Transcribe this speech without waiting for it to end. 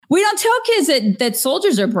We don't tell kids that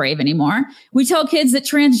soldiers are brave anymore. We tell kids that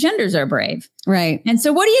transgenders are brave. Right. And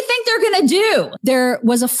so what do you think they're going to do? There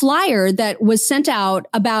was a flyer that was sent out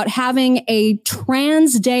about having a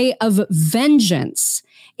Trans Day of Vengeance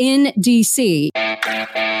in DC.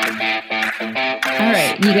 All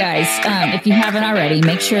right, you guys, if you haven't already,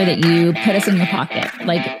 make sure that you put us in your pocket.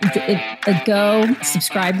 Go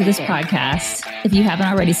subscribe to this podcast. If you haven't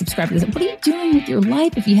already subscribed to this, what are you doing with your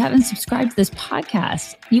life if you haven't subscribed to this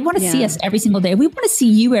podcast? You want to see us every single day. We want to see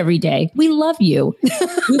you every day. We love you.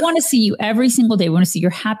 We want to see you every single day. We want to see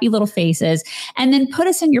your happy little faces, and then put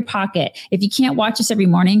us in your pocket. If you can't watch us every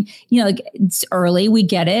morning, it's early. We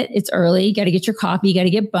get it. It's early. You got to get your coffee. You got to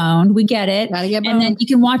get boned. We get it. And then you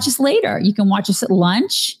can watch us later. You can watch us at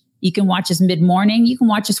lunch. You can watch us mid-morning. You can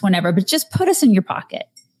watch us whenever, but just put us in your pocket.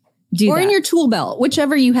 In your tool belt,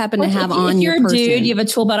 whichever you happen to have on your person. If you're a dude, you have a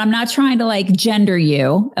tool belt. I'm not trying to gender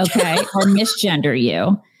you, okay, or misgender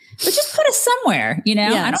you, but just put us somewhere.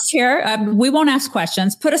 Yes. I don't care. We won't ask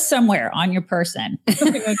questions. Put us somewhere on your person.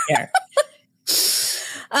 We don't care.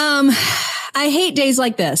 I hate days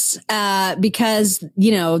like this because,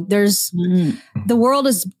 there's the world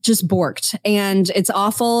is just borked and it's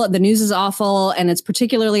awful. The news is awful and it's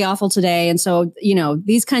particularly awful today. And so,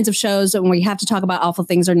 these kinds of shows when we have to talk about awful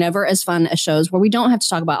things are never as fun as shows where we don't have to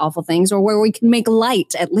talk about awful things or where we can make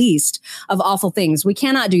light at least of awful things. We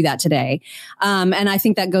cannot do that today. And I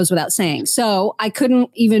think that goes without saying. So I couldn't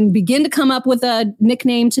even begin to come up with a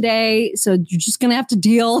nickname today. So you're just going to have to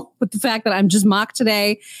deal with the fact that I'm just mocked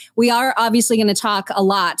today. We are obviously going to talk a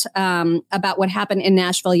lot about what happened in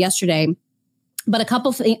Nashville yesterday. But a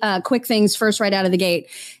couple quick things first right out of the gate.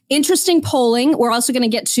 Interesting polling. We're also going to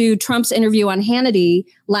get to Trump's interview on Hannity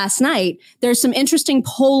last night. There's some interesting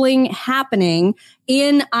polling happening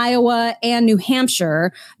in Iowa and New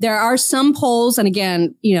Hampshire. There are some polls, and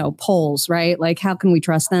again, polls, right? How can we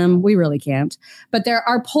trust them? We really can't. But there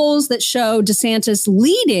are polls that show DeSantis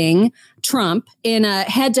leading Trump in a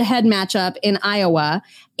head-to-head matchup in Iowa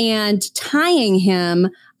and tying him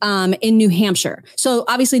in New Hampshire. So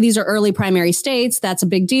obviously these are early primary states. That's a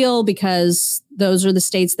big deal because those are the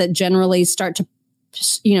states that generally start to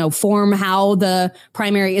form how the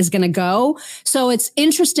primary is going to go. So it's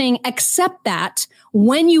interesting, except that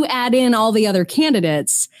when you add in all the other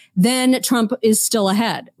candidates, then Trump is still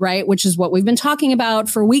ahead, right? Which is what we've been talking about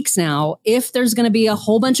for weeks now. If there's going to be a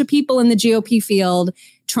whole bunch of people in the GOP field,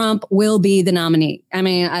 Trump will be the nominee. I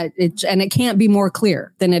mean, it can't be more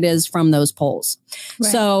clear than it is from those polls. Right.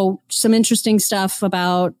 So some interesting stuff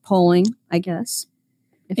about polling, I guess.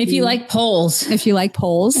 If you like polls. If you like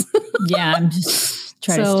polls. Yeah, I'm just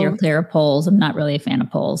trying to steer clear of polls. I'm not really a fan of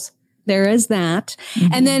polls. There is that.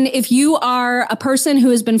 Mm-hmm. And then if you are a person who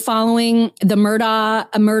has been following the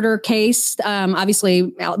murder case,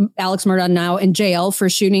 obviously Alex Murdaugh now in jail for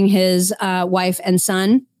shooting his wife and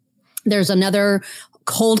son. There's another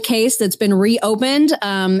cold case that's been reopened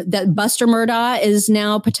that Buster Murdaugh is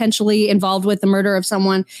now potentially involved with the murder of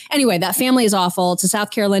someone. Anyway, that family is awful. It's a South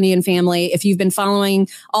Carolinian family. If you've been following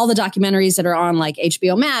all the documentaries that are on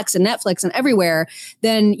HBO Max and Netflix and everywhere,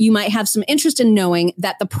 then you might have some interest in knowing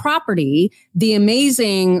that the property, the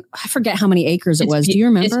amazing, I forget how many acres it was. Do you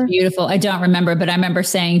remember? It's beautiful. I don't remember, but I remember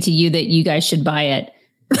saying to you that you guys should buy it.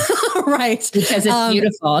 Right. Because it's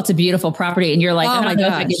beautiful. It's a beautiful property. And you're like, I don't know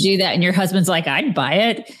if I could do that. And your husband's like, I'd buy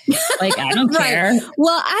it. I don't care.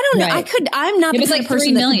 Well, I don't know. I'm not the kind of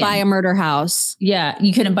person that could buy a murder house. Yeah.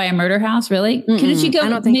 You couldn't buy a murder house, really? Couldn't you go? I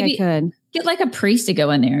don't think I could. Get a priest to go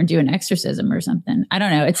in there and do an exorcism or something. I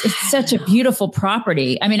don't know. It's such a beautiful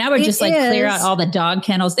property. I mean, I would just clear out all the dog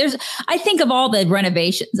kennels. I think of all the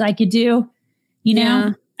renovations I could do,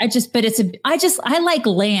 Yeah. I like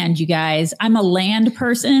land, you guys. I'm a land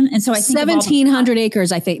person. And so I think 1,700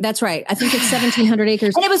 acres, I think. That's right. I think it's 1,700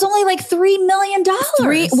 acres. And it was only $3 million.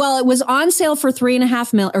 Well, it was on sale for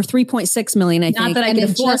 $3.5 million or $3.6 million, I think. Not that I could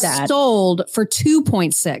afford that. Sold for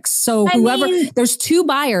 $2.6. So there's two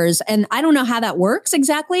buyers, and I don't know how that works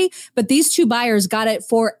exactly, but these two buyers got it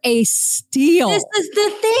for a steal. This is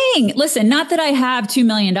the thing. Listen, not that I have $2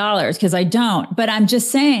 million because I don't, but I'm just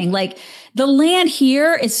saying the land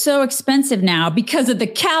here is so expensive now because of the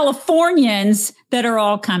Californians that are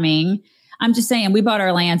all coming. I'm just saying, we bought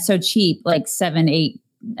our land so cheap, 7, 8,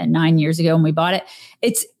 and 9 years ago when we bought it.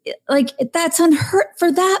 It's that's unheard for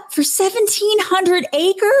 1,700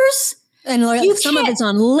 acres. And some of it's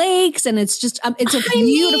on lakes, and it's just it's a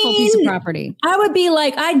beautiful piece of property. I would be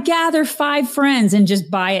I'd gather 5 friends and just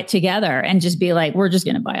buy it together and just be we're just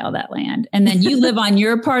going to buy all that land. And then you live on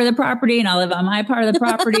your part of the property and I'll live on my part of the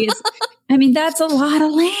property. That's a lot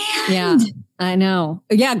of land. Yeah. I know.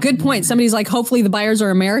 Yeah, good point. Somebody's like, hopefully the buyers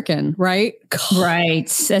are American, right? Right.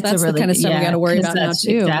 That's the kind of stuff we got to worry about now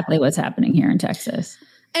too. Exactly what's happening here in Texas.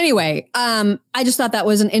 Anyway, I just thought that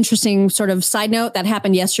was an interesting sort of side note that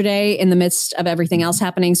happened yesterday in the midst of everything else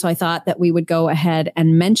happening. So I thought that we would go ahead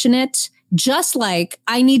and mention it. Just like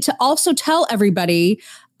I need to also tell everybody,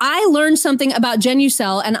 I learned something about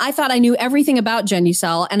Genucel and I thought I knew everything about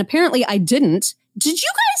Genucel and apparently I didn't. Did you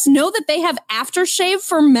guys know that they have aftershave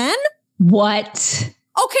for men? What?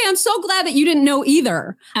 Okay, I'm so glad that you didn't know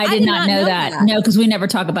either. I did not know that. No, because we never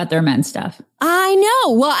talk about their men stuff. I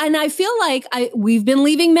know. Well, and I feel like we've been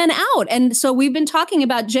leaving men out. And so we've been talking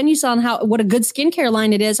about Genucel and what a good skincare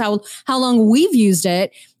line it is, how long we've used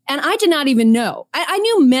it. And I did not even know. I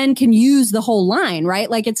knew men can use the whole line,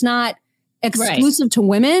 right? Like it's not exclusive to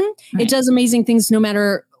women. Right. It does amazing things no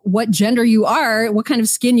matter what gender you are, what kind of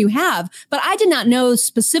skin you have. But I did not know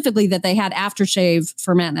specifically that they had aftershave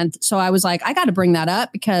for men. And so I was like, I got to bring that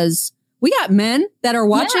up because we got men that are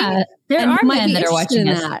watching. Yeah, there are men that are watching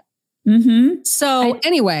that. Mm-hmm. So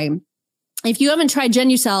anyway, if you haven't tried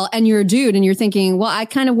Genucel and you're a dude and you're thinking, well, I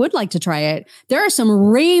kind of would like to try it. There are some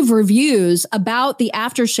rave reviews about the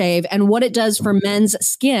aftershave and what it does for men's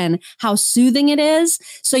skin, how soothing it is.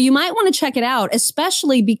 So you might want to check it out,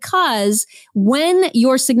 especially because when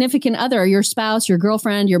your significant other, your spouse, your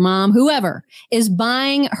girlfriend, your mom, whoever is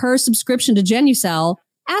buying her subscription to Genucel,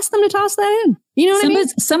 ask them to toss that in. You know what I mean?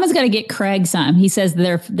 Someone's got to get Craig some. He says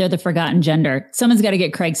they're the forgotten gender. Someone's got to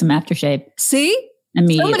get Craig some aftershave. See?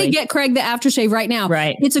 Somebody get Craig the aftershave right now.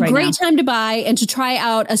 Right. It's a great time to buy and to try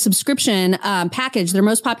out a subscription package, their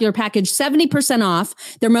most popular package, 70% off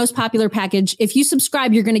their most popular package. If you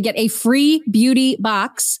subscribe, you're going to get a free beauty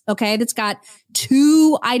box. Okay. That's got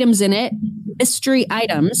 2 items in it, mystery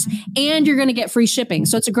items, and you're going to get free shipping.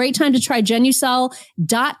 So it's a great time to try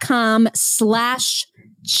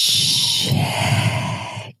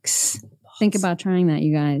Genucel.com/checks. Think about trying that,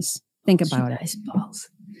 you guys. Think about it. Balls.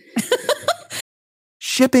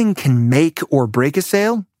 Shipping can make or break a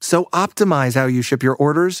sale, so optimize how you ship your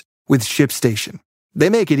orders with ShipStation. They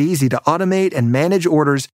make it easy to automate and manage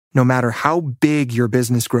orders no matter how big your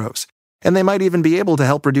business grows. And they might even be able to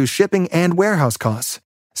help reduce shipping and warehouse costs.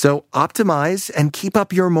 So optimize and keep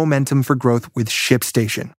up your momentum for growth with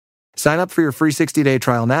ShipStation. Sign up for your free 60-day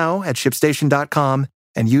trial now at ShipStation.com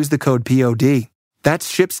and use the code POD.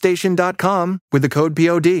 That's ShipStation.com with the code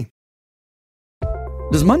POD.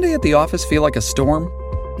 Does Monday at the office feel like a storm?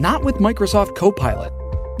 Not with Microsoft Copilot.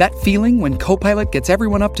 That feeling when Copilot gets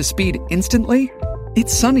everyone up to speed instantly?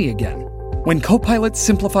 It's sunny again. When Copilot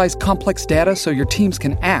simplifies complex data so your teams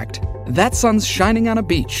can act, that sun's shining on a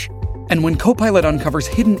beach. And when Copilot uncovers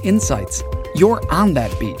hidden insights, you're on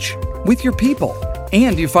that beach with your people,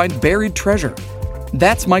 and you find buried treasure.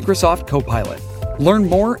 That's Microsoft Copilot. Learn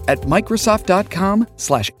more at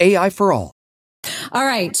Microsoft.com/AI for all. All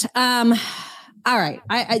right. All right.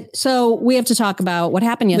 So we have to talk about what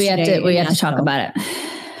happened yesterday. We have to talk about it.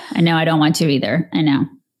 I know I don't want to either. I know.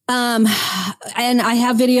 And I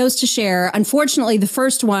have videos to share. Unfortunately, the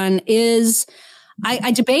first one is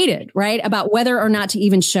I debated, right, about whether or not to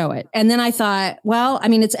even show it. And then I thought, well, I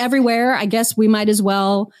mean, it's everywhere. I guess we might as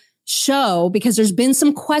well show because there's been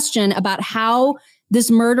some question about how this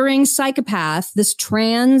murdering psychopath, this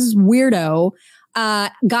trans weirdo,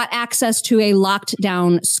 got access to a locked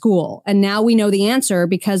down school. And now we know the answer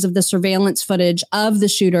because of the surveillance footage of the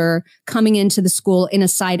shooter coming into the school in a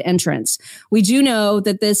side entrance. We do know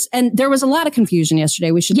that and there was a lot of confusion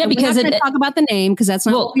yesterday. We're not going to talk about the name because that's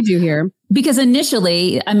not what we do here. Because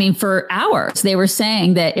initially, I mean, for hours, they were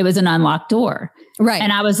saying that it was an unlocked door. Right.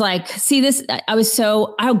 And I was like, see this, I was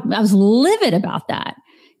livid about that.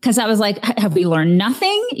 Because I was like, have we learned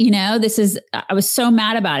nothing? I was so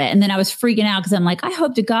mad about it. And then I was freaking out because I'm like, I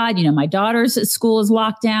hope to God, my daughter's school is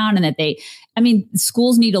locked down and that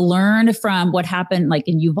schools need to learn from what happened like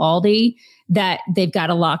in Uvalde, that they've got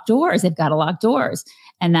to lock doors.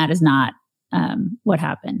 And that is not what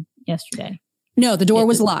happened yesterday. No, the door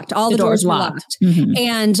was locked. All the doors were locked. Mm-hmm.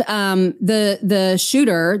 And the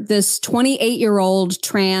shooter, this 28-year-old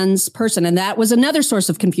trans person, and that was another source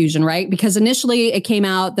of confusion, right? Because initially it came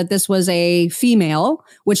out that this was a female,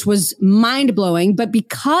 which was mind-blowing. But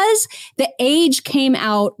because the age came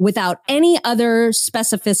out without any other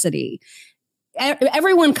specificity,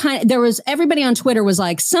 everybody on Twitter was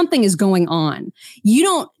like, something is going on.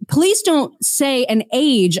 Police don't say an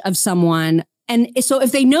age of someone And so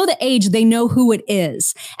if they know the age, they know who it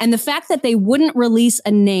is. And the fact that they wouldn't release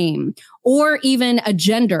a name or even a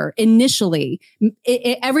gender initially,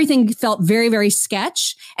 everything felt very, very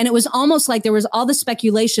sketch. And it was almost like there was all the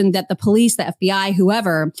speculation that the police, the FBI,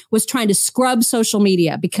 whoever was trying to scrub social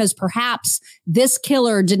media because perhaps this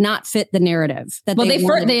killer did not fit the narrative. That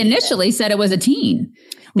they initially said it was a teen.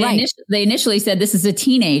 They initially said this is a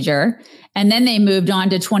teenager, and then they moved on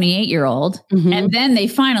to 28-year-old, and then they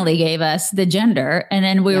finally gave us the gender, and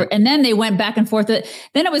then and then they went back and forth. Then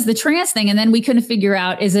it was the trans thing, and then we couldn't figure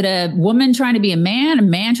out, is it a woman trying to be a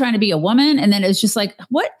man trying to be a woman, and then it's just like,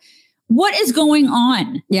 what is going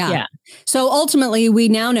on? Yeah. So ultimately, we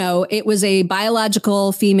now know it was a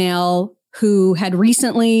biological female who had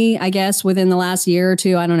recently, I guess, within the last year or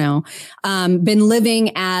two, I don't know, been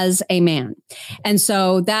living as a man. And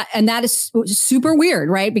so that is super weird,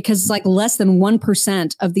 right? Because it's like less than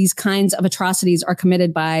 1% of these kinds of atrocities are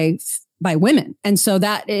committed by women. And so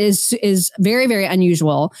that is very, very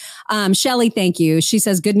unusual. Shelly, thank you. She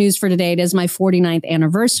says, good news for today. It is my 49th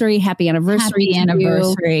anniversary. Happy anniversary. Happy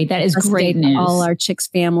anniversary. That is great news. All our Chicks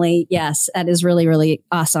family. Yes, that is really, really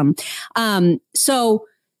awesome.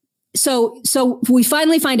 So we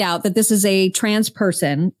finally find out that this is a trans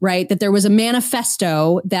person, right? That there was a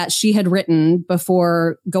manifesto that she had written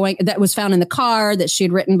before that was found in the car, that she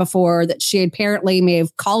had written before, that she apparently may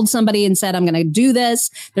have called somebody and said, I'm going to do this.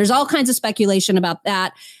 There's all kinds of speculation about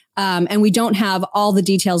that. And we don't have all the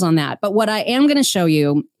details on that. But what I am going to show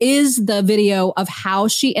you is the video of how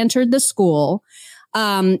she entered the school.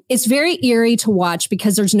 It's very eerie to watch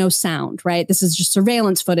because there's no sound, right? This is just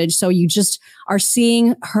surveillance footage. So you just are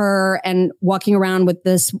seeing her and walking around with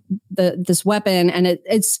this weapon, and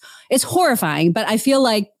it's horrifying, but I feel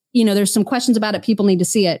like, there's some questions about it. People need to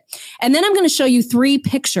see it. And then I'm going to show you 3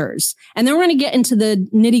 pictures, and then we're going to get into the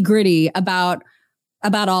nitty gritty about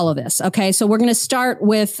all of this. Okay. So we're going to start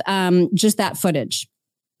with, just that footage.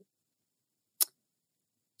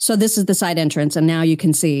 So this is the side entrance, and now you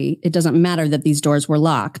can see it doesn't matter that these doors were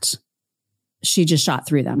locked. She just shot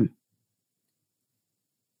through them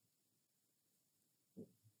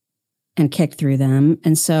and kicked through them.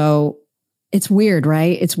 And so it's weird,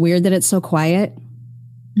 right? It's weird that it's so quiet.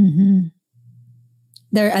 Mm-hmm.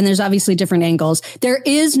 There's obviously different angles. There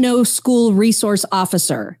is no school resource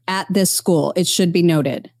officer at this school. It should be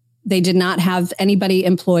noted. They did not have anybody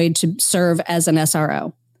employed to serve as an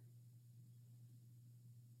SRO.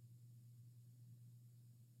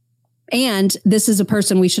 And this is a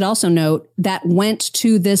person, we should also note, that went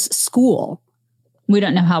to this school. We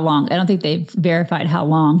don't know how long. I don't think they've verified how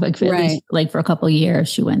long, but at least like for a couple of years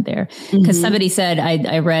she went there. Because somebody said,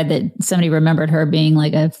 I read that somebody remembered her being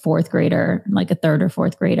like a 4th grader, like a 3rd or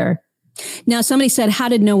 4th grader. Now, somebody said, how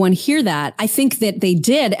did no one hear that? I think that they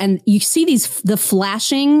did. And you see the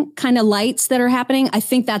flashing kind of lights that are happening. I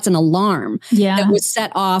think that's an alarm that was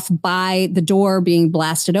set off by the door being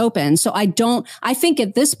blasted open. So I think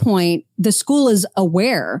at this point, the school is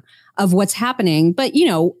aware of what's happening, but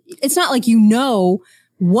it's not like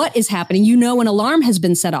what is happening. An alarm has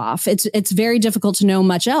been set off. It's very difficult to know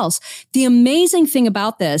much else. The amazing thing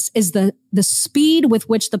about this is the speed with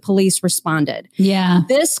which the police responded. Yeah.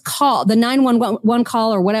 This call, the 911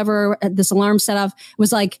 call or whatever, this alarm set off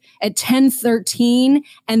was like at 10:13,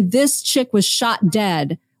 and this chick was shot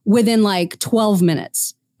dead within like 12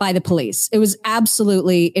 minutes by the police. It was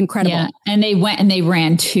absolutely incredible. Yeah. And they went and they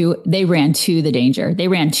ran to the danger. They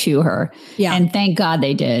ran to her. Yeah. And thank God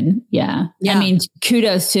they did. Yeah. I mean,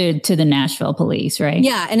 kudos to the Nashville police, right?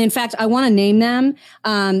 Yeah. And in fact, I want to name them.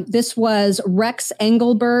 This was Rex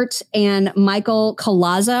Engelbert and Michael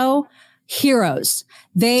Colazzo. Heroes.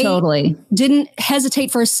 They totally didn't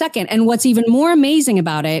hesitate for a second. And what's even more amazing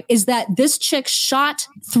about it is that this chick shot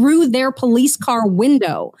through their police car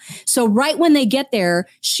window. So right when they get there,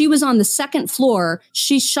 she was on the 2nd floor.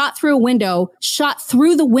 She shot through a window, shot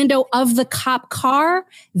through the window of the cop car.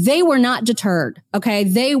 They were not deterred. Okay.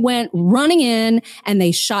 They went running in and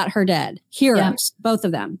they shot her dead. Heroes, both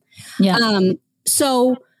of them. Yeah.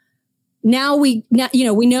 So now we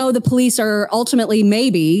know the police are ultimately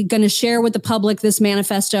maybe going to share with the public this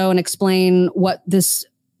manifesto and explain what this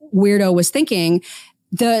weirdo was thinking.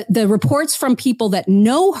 The reports from people that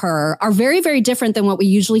know her are very, very different than what we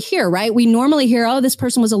usually hear, right? We normally hear, oh, this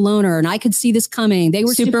person was a loner and I could see this coming. They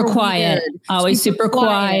were super quiet, weird, always super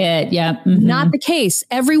quiet. Yeah. Mm-hmm. Not the case.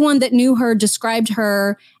 Everyone that knew her described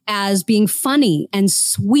her as being funny and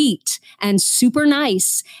sweet and super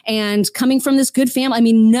nice and coming from this good family. I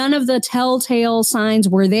mean, none of the telltale signs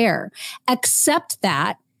were there, except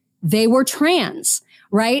that they were trans,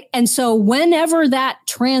 right? And so whenever that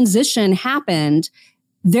transition happened,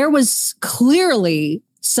 there was clearly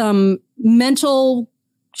some mental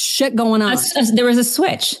shit going on. There was a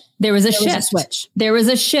switch. There was a shift. There was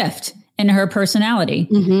a shift in her personality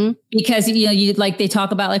because, they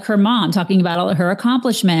talk about like her mom talking about all of her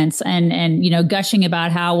accomplishments and, gushing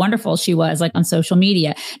about how wonderful she was like on social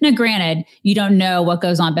media. Now, granted, you don't know what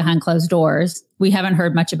goes on behind closed doors. We haven't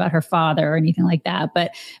heard much about her father or anything like that.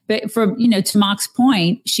 But for, to Mock's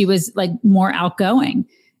point, she was like more outgoing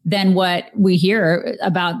than what we hear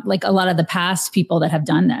about like a lot of the past people that have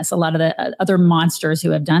done this, a lot of the other monsters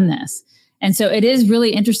who have done this. And so it is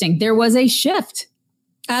really interesting. There was a shift.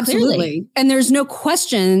 Absolutely. Clearly. And there's no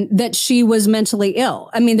question that she was mentally ill.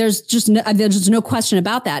 I mean, there's no question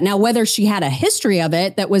about that. Now, whether she had a history of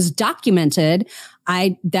it that was documented,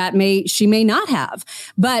 she may not have.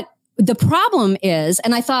 But the problem is,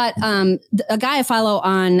 and I thought a guy I follow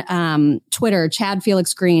on Twitter, Chad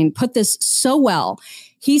Felix Green, put this so well.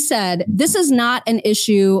 He said, this is not an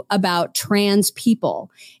issue about trans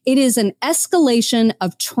people. It is an escalation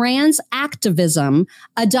of trans activism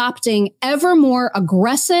adopting ever more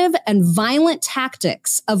aggressive and violent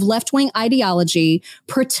tactics of left-wing ideology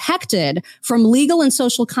protected from legal and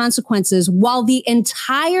social consequences while the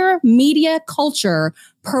entire media culture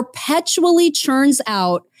perpetually churns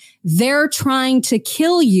out "they're trying to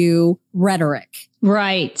kill you" rhetoric.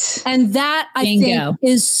 Right. And that I think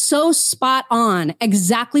is so spot on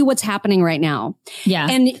exactly what's happening right now. Yeah.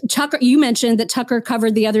 And Tucker, you mentioned that Tucker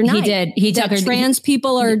covered the other night. He did. Trans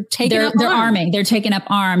people are taking up arms. They're arming. They're taking up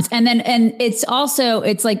arms. And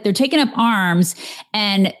it's like they're taking up arms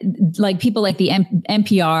and like people like the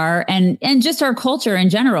NPR and just our culture in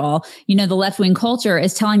general, the left-wing culture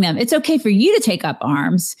is telling them it's okay for you to take up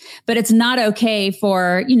arms, but it's not okay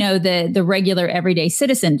for, the regular everyday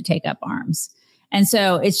citizen to take up arms. And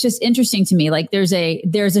so it's just interesting to me, like there's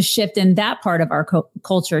a shift in that part of our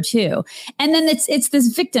culture too. And then it's this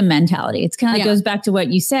victim mentality. It's kind of goes back to what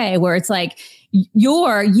you say, where it's like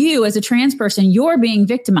you as a trans person, you're being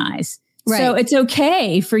victimized. Right. So it's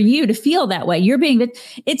okay for you to feel that way. You're being,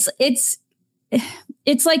 it's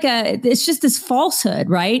just this falsehood,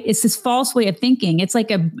 right? It's this false way of thinking. It's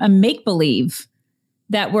like a make-believe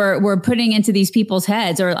that we're putting into these people's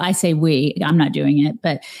heads, or I say I'm not doing it,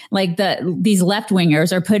 but like these left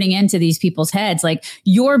wingers are putting into these people's heads, like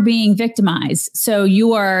you're being victimized. So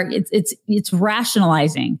it's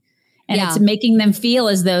rationalizing and it's making them feel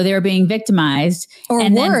as though they're being victimized. Or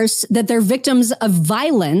worse, that they're victims of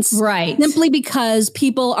violence. Right. Simply because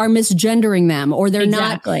people are misgendering them or they're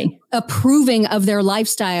not approving of their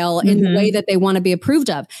lifestyle in the way that they want to be approved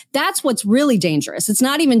of. That's what's really dangerous. It's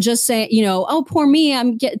not even just saying, oh, poor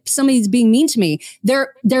me, somebody's being mean to me.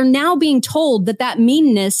 They're now being told that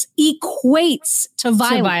meanness equates to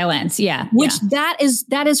violence. Yeah. Which that is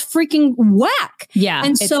freaking whack. Yeah.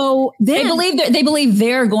 And so then they believe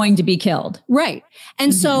they're going to be killed. Right.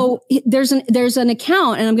 And so there's an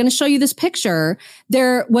account, and I'm going to show you this picture.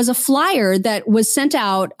 There was a flyer that was sent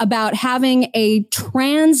out about having a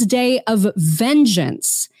Trans Day of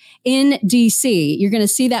Vengeance in DC. You're going to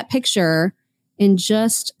see that picture in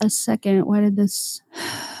just a second. Why did this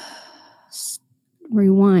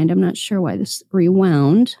rewind? I'm not sure why this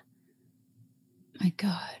rewound. My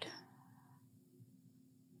God.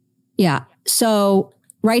 Yeah. So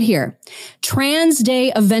right here, Trans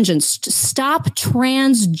Day of Vengeance, stop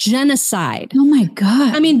trans genocide. Oh my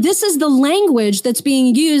God. I mean, this is the language that's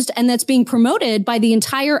being used and that's being promoted by the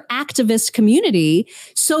entire activist community,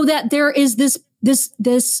 so that there is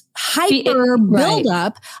this hyper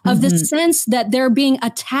buildup of the sense that they're being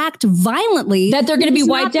attacked violently, that they're going to be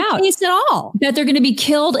wiped out at all, that they're going to be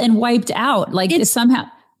killed and wiped out. Like somehow.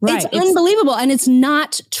 Right. It's unbelievable. And it's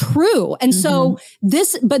not true. And so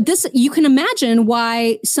this, you can imagine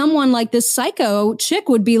why someone like this psycho chick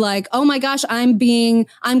would be like, oh my gosh, I'm going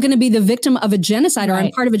to be the victim of a genocide, or I'm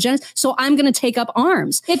part of a genocide. So I'm going to take up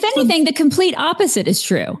arms. If anything, the complete opposite is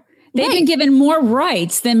true. They've been given more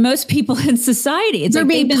rights than most people in society. They're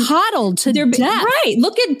being coddled to death. Right.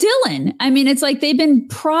 Look at Dylan. I mean, it's like they've been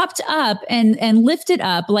propped up and lifted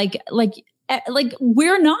up like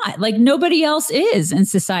we're not, like nobody else is in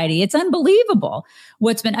society. It's unbelievable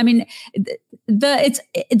what's been, I mean,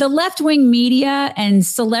 the left-wing media and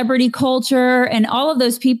celebrity culture and all of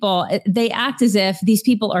those people, they act as if these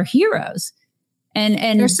people are heroes.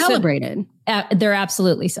 And they're celebrated. They're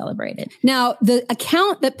absolutely celebrated. Now, the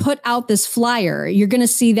account that put out this flyer, you're going to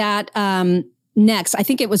see that next. I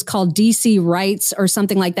think it was called DC Rights or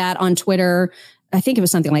something like that on Twitter. I think it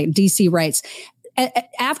was something like DC Rights.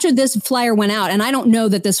 after this flyer went out, and I don't know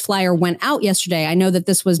that this flyer went out yesterday. I know that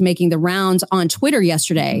this was making the rounds on Twitter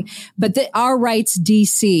yesterday, but Our Rights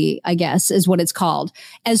DC, I guess, is what it's called.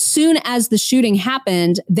 As soon as the shooting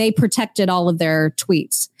happened, they protected all of their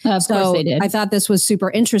tweets. Of course they did. I thought this was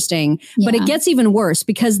super interesting, but it gets even worse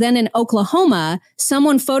because then in Oklahoma,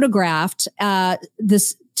 someone photographed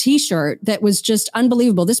this T-shirt that was just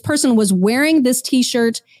unbelievable. This person was wearing this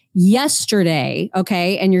T-shirt yesterday.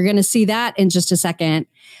 Okay. And you're going to see that in just a second.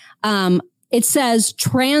 It says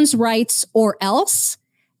trans rights or else.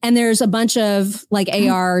 And there's a bunch of like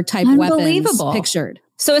AR type weapons pictured.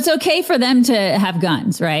 So it's okay for them to have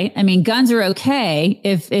guns, right? I mean, guns are okay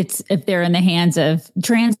if they're in the hands of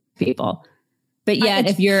trans people. But yet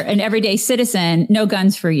if you're an everyday citizen, no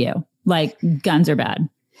guns for you. Like guns are bad.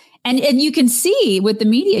 And you can see with the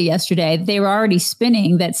media yesterday, they were already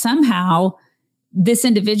spinning that somehow this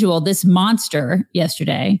individual, this monster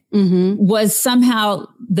yesterday was somehow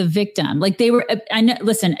the victim. Like they were, I know,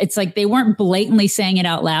 listen, it's like they weren't blatantly saying it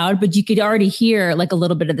out loud, but you could already hear like a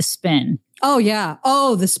little bit of the spin. Oh yeah.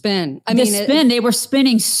 Oh, the spin. They were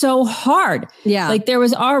spinning so hard. Yeah. Like there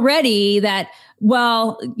was already that,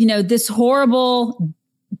 well, you know, this horrible,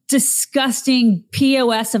 disgusting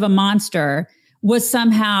POS of a monster was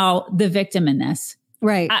somehow the victim in this.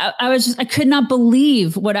 Right. I could not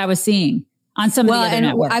believe what I was seeing on some of the other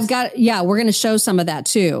networks. We're going to show some of that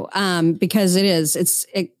too. Because it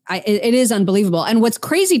is unbelievable. And what's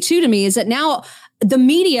crazy too to me is that now the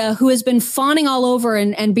media, who has been fawning all over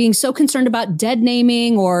and being so concerned about dead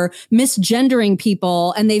naming or misgendering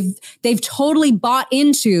people, and they've totally bought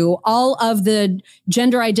into all of the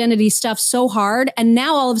gender identity stuff so hard. And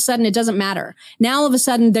now all of a sudden it doesn't matter. Now all of a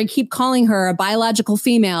sudden they keep calling her a biological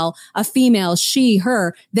female, a female, she,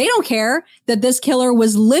 her. They don't care that this killer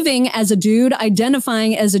was living as a dude,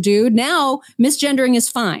 identifying as a dude. Now misgendering is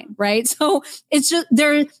fine, right? So it's just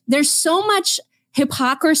there's so much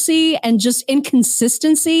hypocrisy and just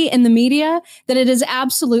inconsistency in the media that it is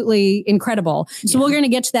absolutely incredible. So we're going to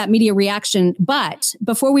get to that media reaction. But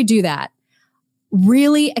before we do that,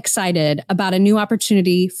 really excited about a new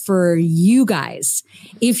opportunity for you guys.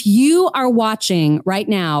 If you are watching right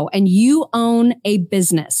now and you own a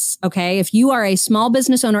business, okay, if you are a small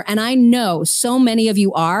business owner, and I know so many of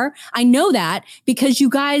you are, I know that because you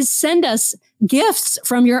guys send us gifts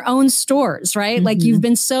from your own stores, right? Like you've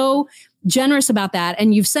been so generous about that.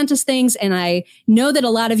 And you've sent us things. And I know that a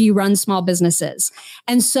lot of you run small businesses.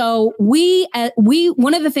 And so we,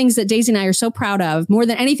 one of the things that Daisy and I are so proud of more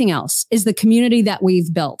than anything else is the community that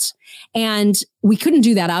we've built. And we couldn't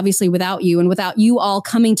do that obviously without you and without you all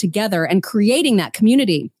coming together and creating that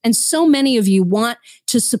community. And so many of you want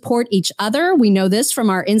to support each other. We know this from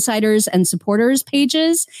our insiders and supporters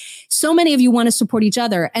pages. So many of you want to support each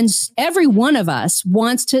other. And every one of us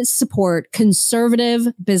wants to support conservative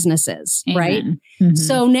businesses, Amen. Right? Mm-hmm.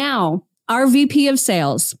 So now our VP of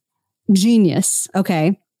sales, genius.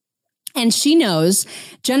 Okay. And she knows,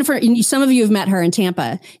 Jennifer, some of you have met her in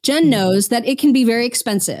Tampa. Jen knows that it can be very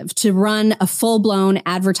expensive to run a full-blown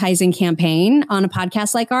advertising campaign on a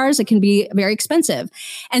podcast like ours. It can be very expensive.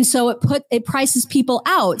 And so it prices people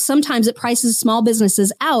out. Sometimes it prices small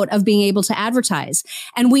businesses out of being able to advertise.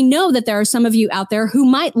 And we know that there are some of you out there who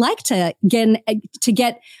might like to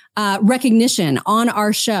get recognition on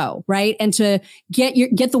our show, right? And to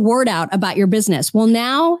get the word out about your business. Well,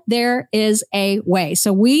 now there is a way.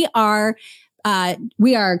 So we are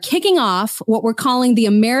kicking off what we're calling the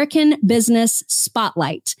American Business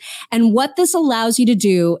Spotlight. And what this allows you to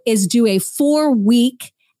do is do a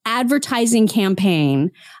 4-week advertising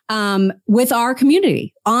campaign with our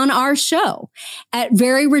community on our show at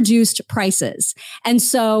very reduced prices. And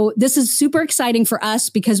so this is super exciting for us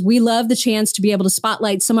because we love the chance to be able to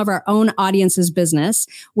spotlight some of our own audience's business.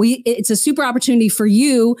 It's a super opportunity for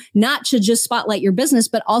you not to just spotlight your business,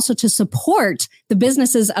 but also to support the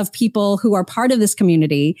businesses of people who are part of this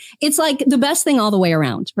community. It's like the best thing all the way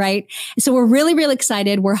around, right? So we're really, really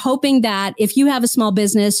excited. We're hoping that if you have a small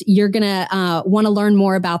business, you're going to want to learn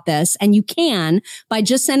more about this. And you can by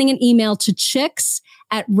just sending an email to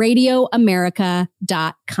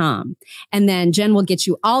chicks@radioamerica.com. And then Jen will get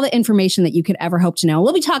you all the information that you could ever hope to know.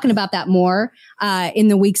 We'll be talking about that more in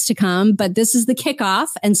the weeks to come, but this is the kickoff.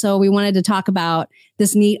 And so we wanted to talk about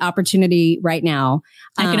this neat opportunity right now.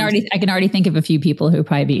 I can already think of a few people who would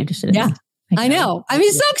probably be interested in it. I know. I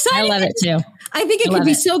mean, so exciting. I love it too. I think it could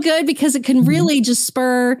be so good because it can really just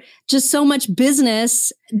spur just so much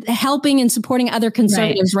business, helping and supporting other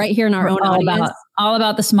conservatives right here in our own audience. All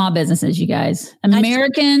about the small businesses, you guys.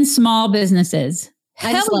 American small businesses.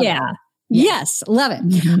 Hell yeah. Yes, love it.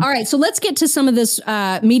 Mm-hmm. All right, so let's get to some of this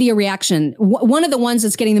media reaction. One of the ones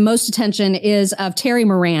that's getting the most attention is of Terry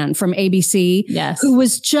Moran from ABC, who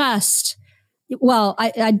was just, well,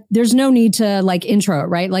 there's no need to like intro it,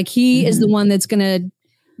 right? Like he is the one that's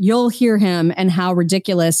you'll hear him and how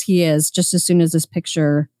ridiculous he is just as soon as this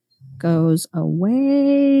picture goes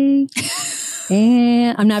away.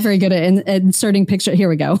 And I'm not very good at inserting picture. Here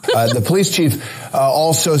we go. The police chief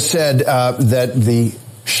also said that the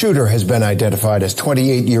shooter has been identified as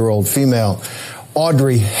 28-year-old female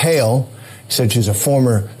Audrey Hale. He said she's a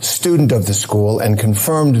former student of the school and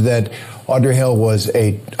confirmed that Audrey Hale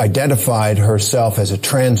identified herself as a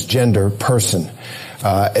transgender person.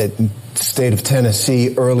 State of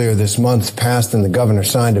Tennessee earlier this month passed and the governor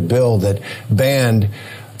signed a bill that banned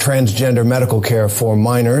transgender medical care for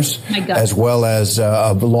minors, as well as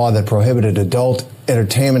a law that prohibited adult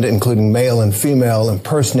entertainment, including male and female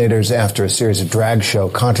impersonators, after a series of drag show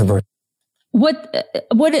controversy. When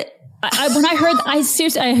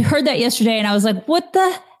I heard that yesterday, and I was like, what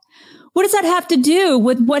does that have to do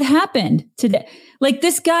with what happened today? Like,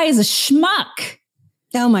 this guy is a schmuck.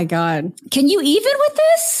 Oh my God. Can you even with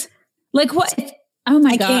this? Like, what? Oh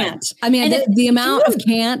my God. I can't. I mean, the amount of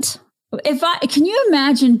can't. Can you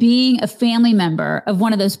imagine being a family member of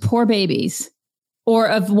one of those poor babies, or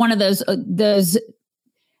of one of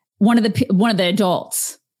one of the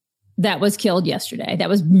adults that was killed yesterday, that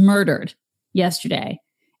was murdered yesterday,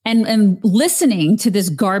 and listening to this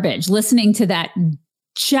garbage, listening to that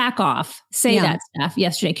jack off say that stuff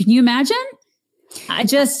yesterday? Can you imagine?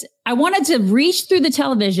 I wanted to reach through the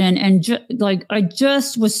television and I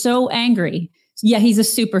just was so angry. Yeah, he's a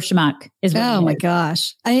super schmuck. Oh my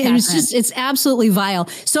gosh. It's absolutely vile.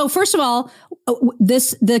 So first of all,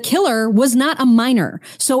 the killer was not a minor.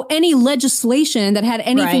 So any legislation that had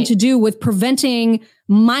anything to do with preventing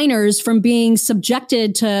minors from being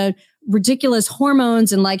subjected to ridiculous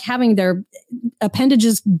hormones and like having their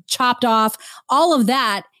appendages chopped off, all of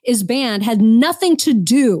that is banned, had nothing to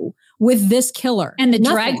do with this killer. And the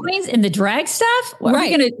drag queens and the drag stuff? We're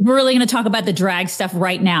really going to talk about the drag stuff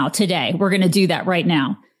right now, today. We're going to do that right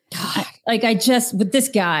now. With this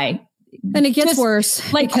guy. And it gets worse.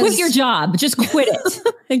 Quit your job. Just quit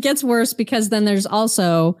it. It gets worse because then there's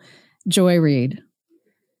also Joy Reid.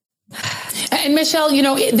 And Michelle,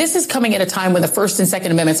 this is coming at a time when the First and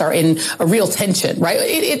Second Amendments are in a real tension,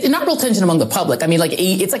 right? Not real tension among the public. I mean,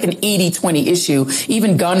 it's like an 80-20 issue.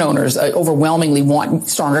 Even gun owners overwhelmingly want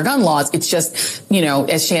stronger gun laws. It's just,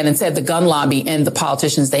 as Shannon said, the gun lobby and the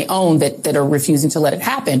politicians they own that are refusing to let it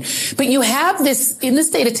happen. But you have this in the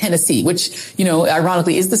state of Tennessee, which,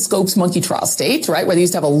 ironically is the Scopes monkey trial state, right? Where they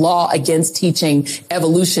used to have a law against teaching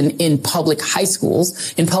evolution in public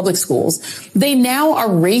schools. They now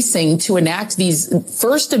are racing to enact these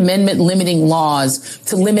First Amendment limiting laws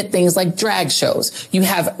to limit things like drag shows. You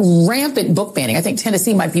have rampant book banning. I think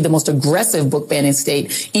Tennessee might be the most aggressive book banning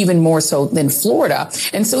state, even more so than Florida.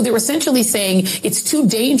 And so they're essentially saying it's too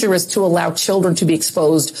dangerous to allow children to be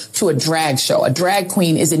exposed to a drag show. A drag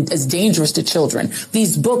queen is dangerous to children.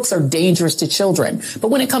 These books are dangerous to children. But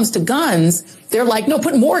when it comes to guns, they're like, no,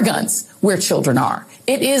 put more guns where children are.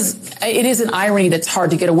 It is an irony that's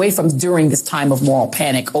hard to get away from during this time of moral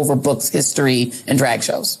panic over books, history, and drag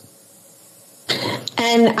shows.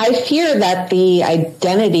 And I fear that the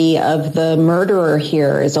identity of the murderer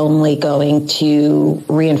here is only going to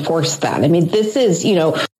reinforce that. I mean, this is,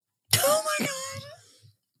 Oh my God.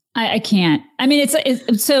 I can't. I mean,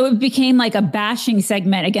 so it became like a bashing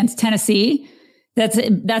segment against Tennessee.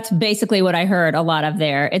 That's basically what I heard a lot of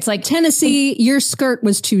there. It's like, Tennessee, your skirt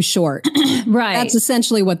was too short. Right. That's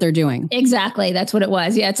essentially what they're doing. Exactly. That's what it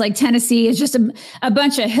was. Yeah. It's like Tennessee is just a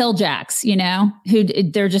bunch of hilljacks,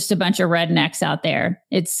 they're just a bunch of rednecks out there.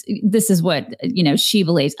 This is what, she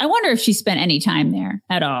believes. I wonder if she spent any time there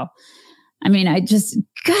at all. I mean,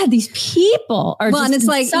 God, these people are and it's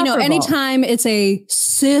like, anytime it's a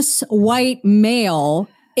cis white male,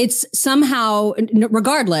 it's somehow,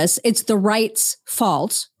 regardless, it's the right's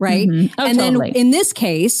fault, right? Mm-hmm. Oh, and totally. Then in this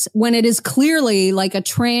case, when it is clearly like a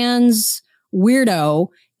trans weirdo,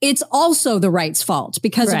 it's also the right's fault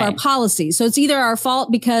because of our policies. So it's either our fault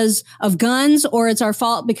because of guns or it's our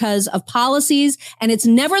fault because of policies. And it's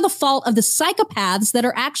never the fault of the psychopaths that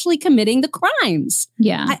are actually committing the crimes.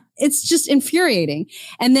 Yeah. It's just infuriating.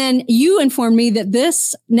 And then you informed me that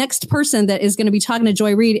this next person that is going to be talking to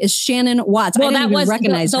Joy Reid is Shannon Watts. Well, I didn't even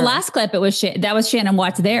recognize her. The last clip, that was Shannon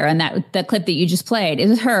Watts there. And that clip that you just played, it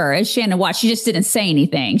was her. It's Shannon Watts. She just didn't say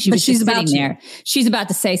anything. She's just sitting there. She's about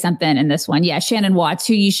to say something in this one. Yeah. Shannon Watts,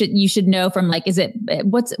 who you should know from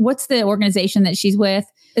what's the organization that she's with?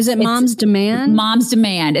 Is it Mom's Demand? Mom's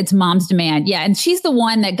Demand. It's Mom's Demand. Yeah. And she's the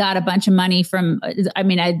one that got a bunch of money from,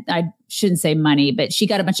 I shouldn't say money, but she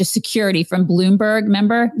got a bunch of security from Bloomberg,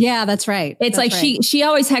 remember? Yeah, that's right. It's she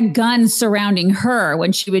always had guns surrounding her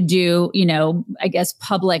when she would do, I guess,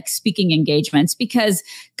 public speaking engagements, because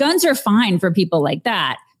guns are fine for people like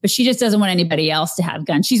that. But she just doesn't want anybody else to have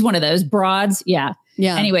guns. She's one of those broads. Yeah.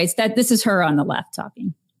 Yeah. Anyways, this is her on the left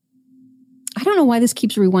talking. I don't know why this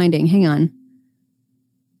keeps rewinding. Hang on.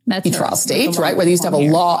 That's trial stage, right? Where they used to have a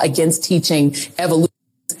law against teaching evolution.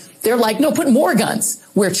 They're like, no, put more guns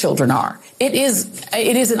where children are. It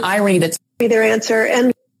is an irony that's their answer.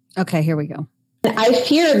 And okay, here we go. I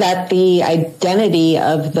fear that the identity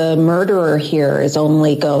of the murderer here is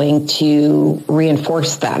only going to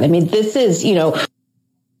reinforce that. I mean, this is,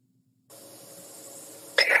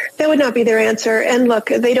 that would not be their answer. And look,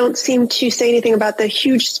 they don't seem to say anything about the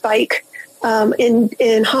huge spike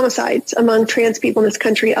in homicides among trans people in this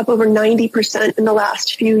country, up over 90% in the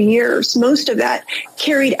last few years. Most of that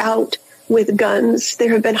carried out with guns. There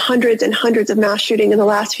have been hundreds and hundreds of mass shootings in the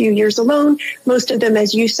last few years alone, most of them,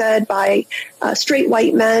 as you said, by straight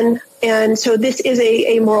white men. And so this is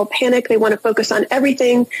a moral panic. They want to focus on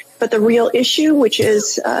everything but the real issue, which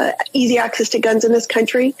is easy access to guns in this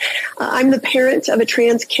country. I'm the parent of a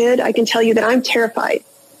trans kid. I can tell you that I'm terrified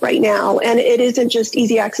right now. And it isn't just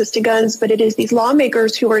easy access to guns, but it is these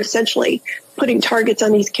lawmakers who are essentially putting targets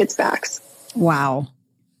on these kids' backs. Wow.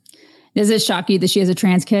 Does it shock you that she has a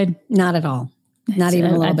trans kid? Not at all. Not even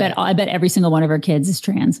a little bit. I bet every single one of her kids is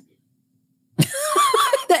trans.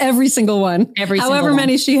 Every single one. However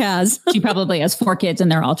many she has. She probably has 4 kids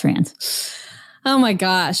and they're all trans. Oh my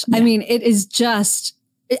gosh. Yeah. I mean, it is just...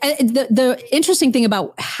 The interesting thing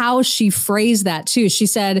about how she phrased that too, she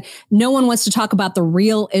said, no one wants to talk about the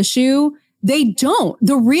real issue. They don't.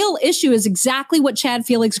 The real issue is exactly what Chad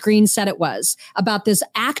Felix Green said it was, about this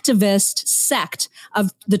activist sect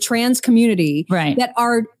of the trans community that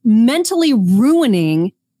are mentally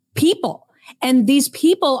ruining people. And these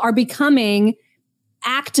people are becoming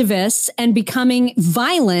activists and becoming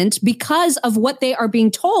violent because of what they are being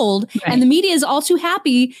told. And the media is all too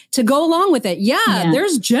happy to go along with it. Yeah.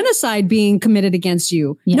 There's genocide being committed against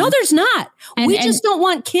you. Yeah. No, there's not. We just don't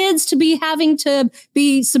want kids to be having to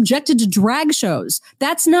be subjected to drag shows.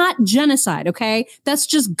 That's not genocide. Okay. That's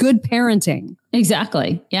just good parenting.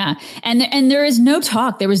 Exactly. Yeah. And there is no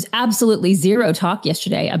talk. There was absolutely zero talk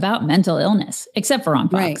yesterday about mental illness, except for on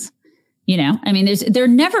Fox. I mean, there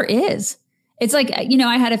never is. It's like,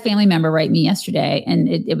 I had a family member write me yesterday, and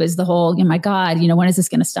it was the whole, oh my God, when is this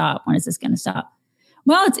going to stop? When is this going to stop?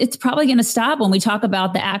 Well, it's probably going to stop when we talk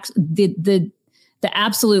about the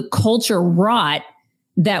absolute culture rot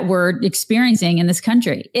that we're experiencing in this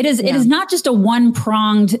country. It is not just a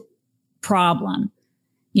one-pronged problem.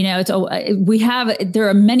 There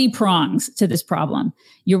are many prongs to this problem.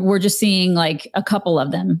 We're just seeing like a couple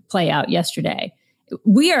of them play out yesterday.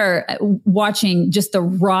 We are watching just the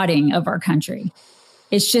rotting of our country.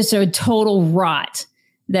 It's just a total rot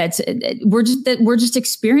we're just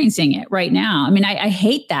experiencing it right now. I mean, I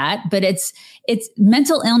hate that, but it's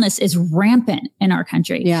mental illness is rampant in our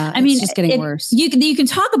country. Yeah. I mean, it's just getting worse. You can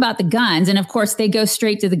talk about the guns, and of course they go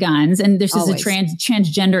straight to the guns, and this is a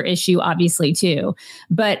transgender issue, obviously too,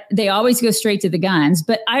 but they always go straight to the guns.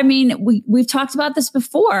 But I mean, we've talked about this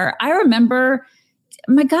before. I remember,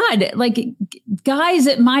 my God, like guys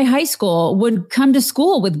at my high school would come to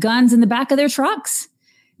school with guns in the back of their trucks.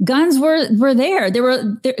 Guns were there.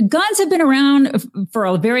 Guns have been around for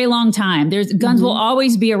a very long time. Guns will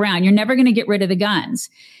always be around. You're never going to get rid of the guns.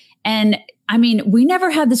 And I mean, we never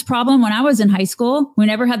had this problem when I was in high school. We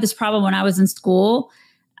never had this problem when I was in school.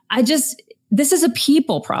 This is a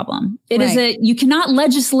people problem. It is you cannot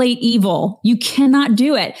legislate evil. You cannot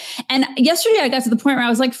do it. And yesterday I got to the point where I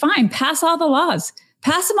was like, fine, pass all the laws.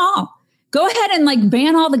 Pass them all. Go ahead and like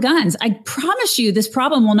ban all the guns. I promise you this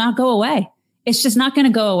problem will not go away. It's just not going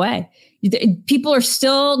to go away. People are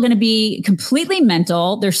still going to be completely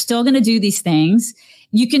mental. They're still going to do these things.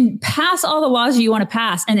 You can pass all the laws you want to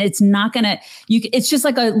pass, and it's not going to, it's just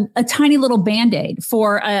like a tiny little Band-Aid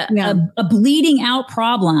for a bleeding out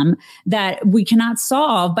problem that we cannot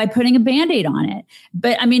solve by putting a Band-Aid on it.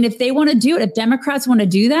 But I mean, if they want to do it, if Democrats want to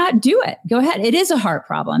do that, do it. Go ahead. It is a heart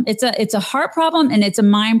problem. It's a heart problem, and it's a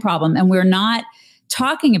mind problem. And we're not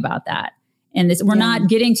talking about that. And we're not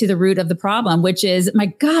getting to the root of the problem, which is, my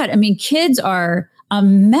God, I mean, kids are a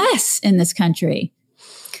mess in this country.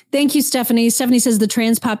 Thank you, Stephanie. Stephanie says the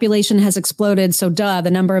trans population has exploded. So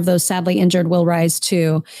the number of those sadly injured will rise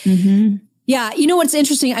too. Mm-hmm. Yeah. You know what's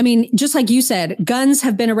interesting? I mean, just like you said, guns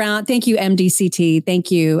have been around. Thank you, MDCT.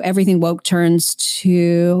 Thank you. Everything woke turns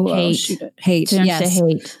to hate. Turns yes. to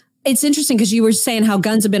hate. It's interesting because you were saying how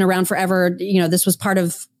guns have been around forever. You know, this was part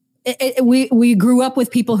of we grew up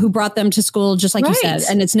with people who brought them to school, just like you said,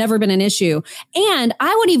 and it's never been an issue. And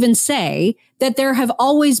I would even say that there have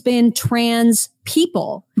always been trans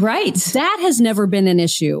people. Right. That has never been an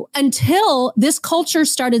issue until this culture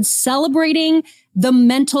started celebrating the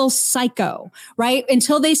mental psycho, right?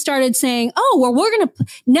 Until they started saying, oh, well,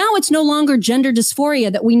 now it's no longer gender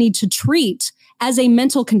dysphoria that we need to treat as a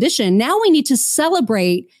mental condition. Now we need to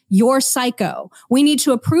celebrate your psycho. We need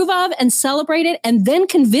to approve of and celebrate it and then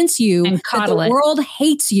convince you that the world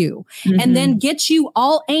hates you and then get you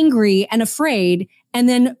all angry and afraid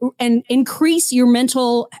and increase your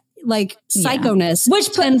mental psychoness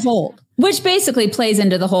tenfold. Which basically plays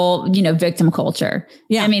into the whole, victim culture.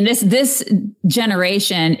 Yeah. I mean, this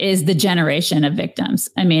generation is the generation of victims.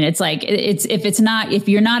 I mean, it's like, if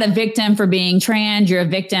you're not a victim for being trans, you're a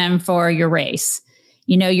victim for your race.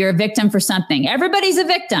 You're a victim for something. Everybody's a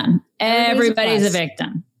victim. Everybody's a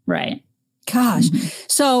victim. Right. Gosh.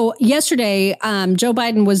 So yesterday, Joe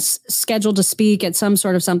Biden was scheduled to speak at some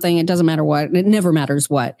sort of something. It doesn't matter what. It never matters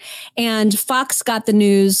what. And Fox got the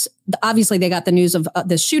news. Obviously, they got the news of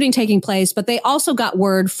the shooting taking place, but they also got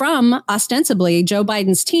word from ostensibly Joe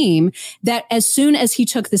Biden's team that as soon as he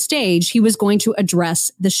took the stage, he was going to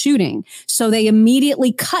address the shooting. So they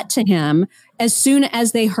immediately cut to him as soon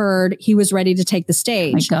as they heard he was ready to take the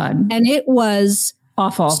stage. My God. And it was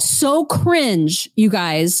awful. So cringe, you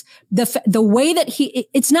guys. The way that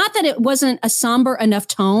it's not that it wasn't a somber enough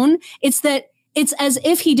tone. It's that it's as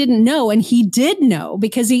if he didn't know, and he did know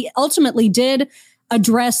because he ultimately did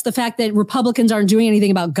address the fact that Republicans aren't doing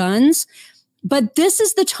anything about guns. But this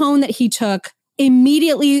is the tone that he took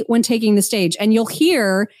immediately when taking the stage. And you'll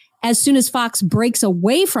hear as soon as Fox breaks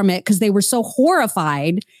away from it, because they were so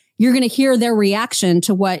horrified, you're going to hear their reaction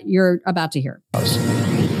to what you're about to hear.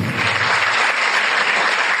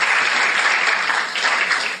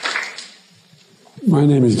 My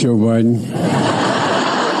name is Joe Biden.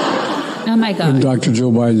 Oh, my God. I'm Dr.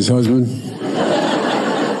 Joe Biden's husband.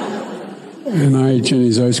 And I ate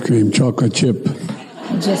Jenny's ice cream, chocolate chip.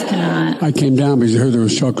 I just cannot. I came down because I heard there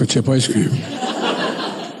was chocolate chip ice cream.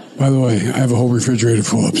 By the way, I have a whole refrigerator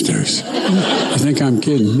full upstairs. You think I'm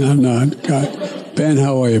kidding? I'm not. God. Ben,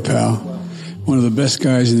 how are you, pal? One of the best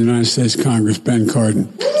guys in the United States Congress, Ben Cardin.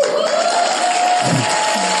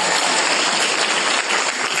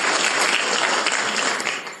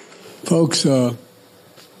 Folks, welcome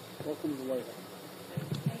to the White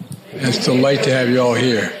House. It's a delight to have you all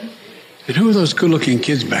here. And who are those good-looking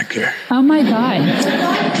kids back there? Oh, my God.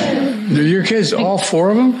 They're your kids, all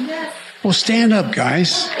four of them? Well, stand up,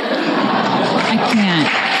 guys. I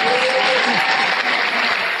can't.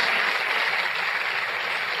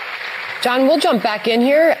 John, we'll jump back in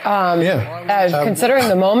here. Considering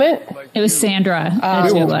the moment. It was Sandra.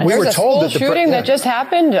 We were told that the shooting that just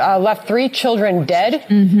happened left 3 children dead,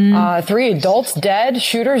 3 adults dead,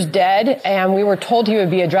 shooters dead, and we were told he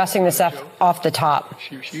would be addressing this off the top.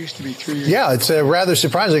 She used to be 3 years. Yeah, it's rather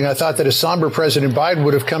surprising. I thought that a somber President Biden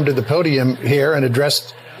would have come to the podium here and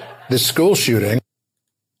addressed this school shooting.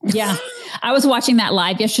 Yeah. I was watching that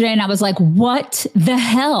live yesterday and I was like, what the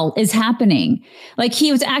hell is happening? Like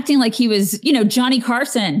he was acting like he was, Johnny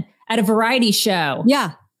Carson at a variety show.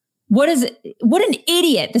 Yeah. What an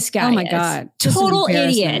idiot this guy is. Oh my God. Total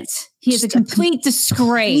idiot. He is a complete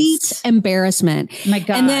disgrace. Complete embarrassment. My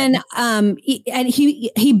God. And then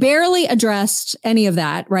he barely addressed any of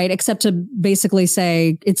that, right? Except to basically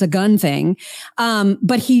say it's a gun thing.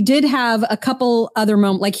 But he did have a couple other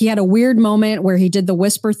moments, like he had a weird moment where he did the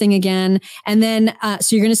whisper thing again. And then,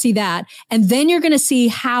 so you're going to see that. And then you're going to see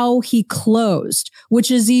how he closed, which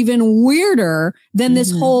is even weirder than this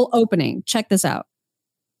whole opening. Check this out.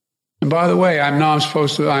 And by the way, I'm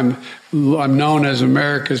known as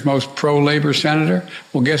America's most pro-labor senator.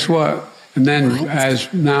 Well, guess what? And then as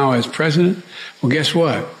president, well, guess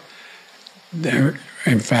what? They're,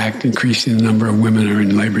 in fact, increasing the number of women who are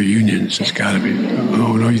in labor unions. It's got to be.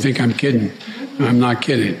 Oh, no, you think I'm kidding? I'm not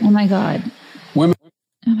kidding. Oh, my God. Women.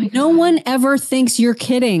 Oh my God. No one ever thinks you're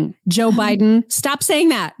kidding, Joe Biden. Stop saying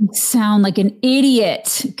that. You sound like an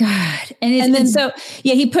idiot. God. And then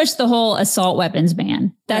he pushed the whole assault weapons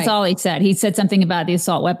ban. That's all he said. He said something about the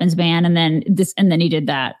assault weapons ban and then he did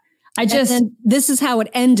that. This is how it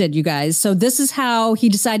ended, you guys. So this is how he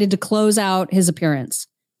decided to close out his appearance.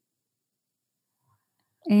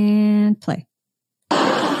 And play.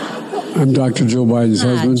 I'm Dr. Joe Biden's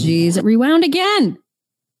husband. Geez, it rewound again.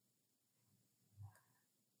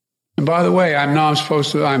 And by the way, I'm known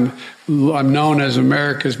as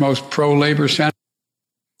America's most pro-labor senator.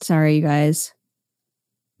 Sorry, you guys.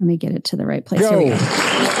 Let me get it to the right place. Here we go.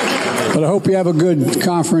 But I hope you have a good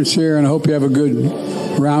conference here, and I hope you have a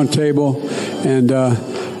good round table. And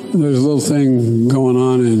there's a little thing going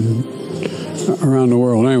on around the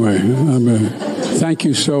world. Anyway, thank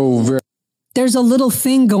you so very much. There's a little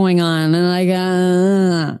thing going on,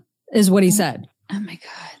 and is what he said. Oh my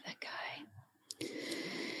God, that guy.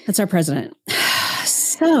 That's our president.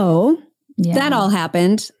 So that all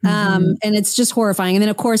happened. And it's just horrifying. And then,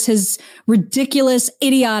 of course, his ridiculous,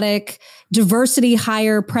 idiotic diversity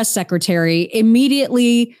hire press secretary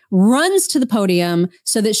immediately runs to the podium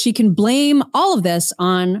so that she can blame all of this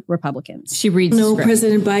on Republicans. She reads the script.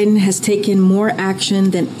 President Biden has taken more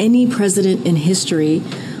action than any president in history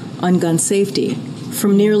on gun safety,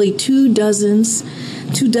 from nearly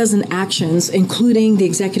 24 actions, including the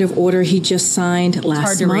executive order he just signed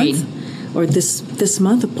last month, or this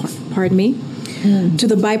month, pardon me, to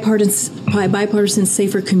the Bipartisan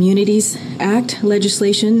Safer Communities Act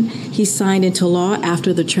legislation he signed into law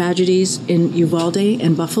after the tragedies in Uvalde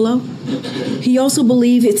and Buffalo. He also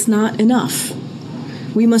believes it's not enough.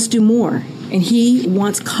 We must do more, and he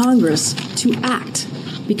wants Congress to act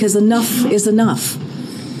because enough is enough.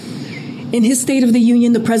 In his State of the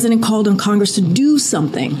Union, the president called on Congress to do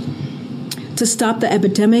something to stop the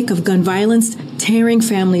epidemic of gun violence, tearing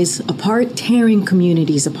families apart, tearing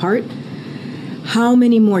communities apart. How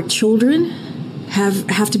many more children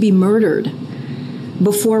have to be murdered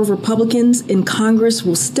before Republicans in Congress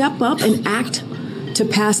will step up and act to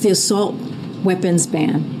pass the assault weapons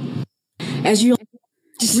ban?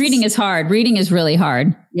 Reading is hard. Reading is really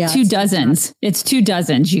hard. Yeah, 2 dozens. It's 2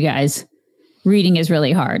 dozens, you guys. Reading is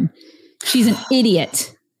really hard. She's an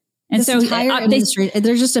idiot. And so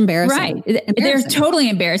they're just embarrassing. Right. They're totally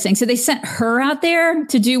embarrassing. So they sent her out there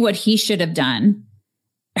to do what he should have done.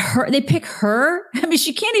 They pick her. I mean,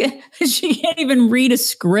 she can't even read a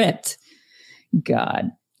script.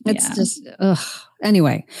 God. It's just,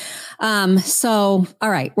 anyway. So, all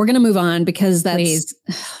right, we're going to move on because that's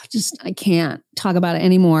I can't talk about it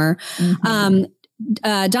anymore.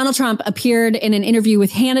 Donald Trump appeared in an interview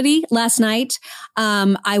with Hannity last night.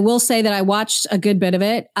 I will say that I watched a good bit of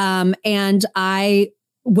it. And I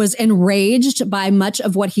was enraged by much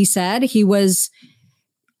of what he said. I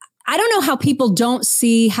don't know how people don't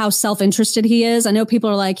see how self-interested he is. I know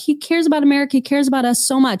people are like, he cares about America. He cares about us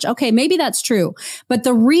so much. Okay, maybe that's true. But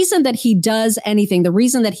the reason that he does anything, the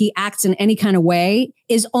reason that he acts in any kind of way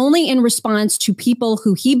is only in response to people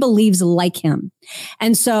who he believes like him.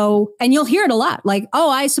 And you'll hear it a lot, like, oh,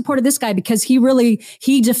 I supported this guy because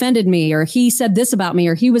he defended me, or he said this about me,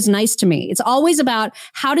 or he was nice to me. It's always about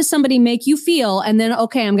how does somebody make you feel? And then,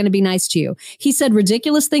 okay, I'm going to be nice to you. He said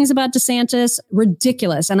ridiculous things about DeSantis,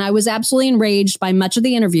 ridiculous. And I was absolutely enraged by much of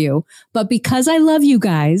the interview, but because I love you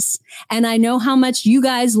guys and I know how much you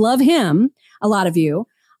guys love him, a lot of you,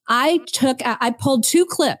 I pulled 2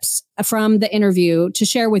 clips from the interview to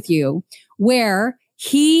share with you where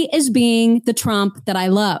he is being the Trump that I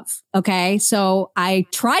love. Okay. So I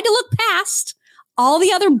tried to look past all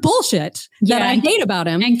the other bullshit that I hate about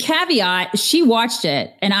him. And caveat, she watched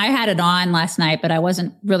it and I had it on last night, but I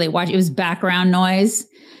wasn't really watching. It was background noise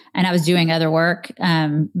and I was doing other work.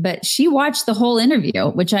 But she watched the whole interview,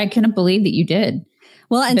 which I couldn't believe that you did.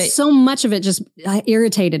 Well, and so much of it just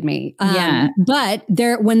irritated me. But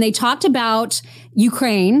when they talked about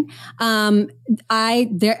Ukraine, I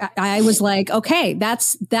was like, okay,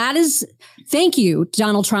 that is. Thank you,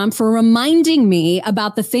 Donald Trump, for reminding me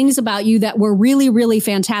about the things about you that were really, really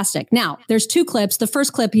fantastic. Now, there's 2 clips. The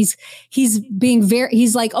first clip, he's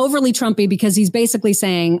like overly Trumpy because he's basically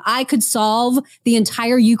saying, I could solve the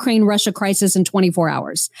entire Ukraine-Russia crisis in 24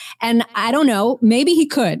 hours. And I don't know, maybe he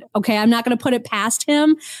could. Okay, I'm not going to put it past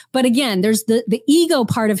him. But again, there's the ego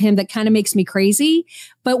part of him that kind of makes me crazy.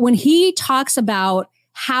 But when he talks about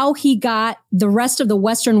how he got the rest of the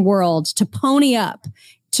Western world to pony up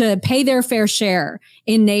to pay their fair share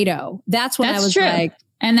in NATO. That's when I was true. Like,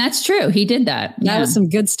 and that's true. He did that. That was some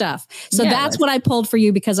good stuff. So that's what I pulled for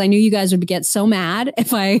you because I knew you guys would get so mad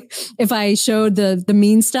if I showed the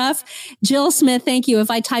mean stuff. Jill Smith, thank you. If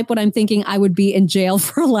I type what I'm thinking, I would be in jail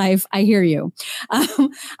for life. I hear you.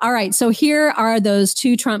 All right. So here are those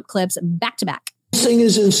 2 Trump clips back to back. This thing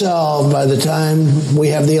isn't solved by the time we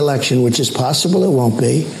have the election, which is possible. It won't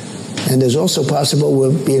be. And there's also possible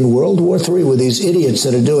we'll be in World War III with these idiots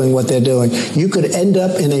that are doing what they're doing. You could end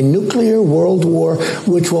up in a nuclear world war,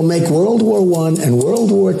 which will make World War I and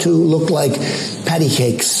World War II look like patty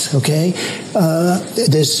cakes, okay?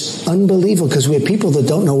 This unbelievable, because we have people that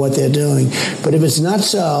don't know what they're doing. But if it's not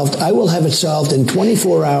solved, I will have it solved in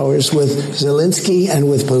 24 hours with Zelensky and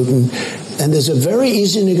with Putin. And there's a very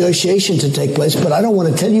easy negotiation to take place, but I don't want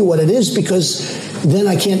to tell you what it is because then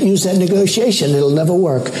I can't use that negotiation. It'll never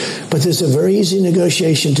work. But there's a very easy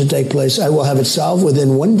negotiation to take place. I will have it solved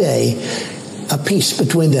within one day, a peace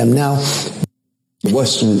between them. Now,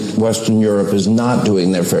 Western Europe is not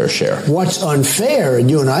doing their fair share. What's unfair, and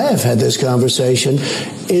you and I have had this conversation,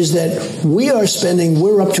 is that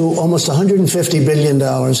we're up to almost $150 billion.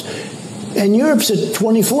 And Europe's at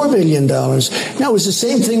 $24 billion. Now, it was the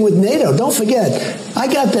same thing with NATO. Don't forget, I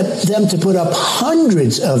got them to put up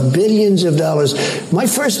hundreds of billions of dollars. My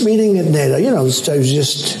first meeting at NATO, I was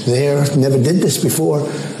just there, never did this before.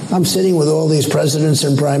 I'm sitting with all these presidents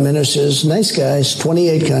and prime ministers, nice guys,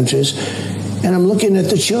 28 countries. And I'm looking at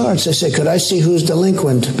the charts. I said, could I see who's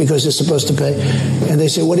delinquent? Because they're supposed to pay. And they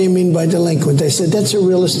said, what do you mean by delinquent? They said, that's a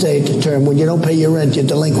real estate term. When you don't pay your rent, you're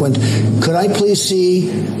delinquent. Could I please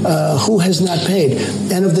see who has not paid?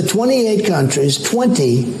 And of the 28 countries,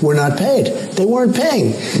 20 were not paid. They weren't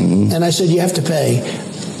paying. Mm-hmm. And I said, you have to pay.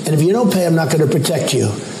 And if you don't pay, I'm not going to protect you.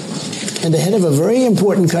 And the head of a very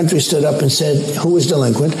important country stood up and said, who was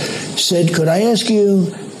delinquent, said, could I ask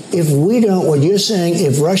you, if we don't, what you're saying,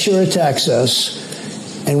 if Russia attacks us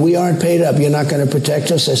and we aren't paid up, you're not going to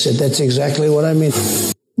protect us? I said, that's exactly what I mean.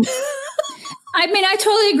 I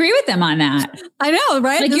totally agree with them on that. I know,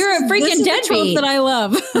 right? Like, you're a freaking deadbeat. That I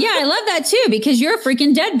love. Yeah, I love that too, because you're a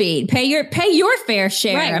freaking deadbeat. Pay your fair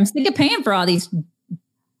share. Right. I'm sick of paying for all these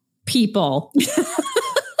people.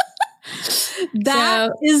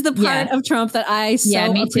 That is the part of Trump that I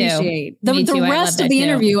appreciate. The rest of the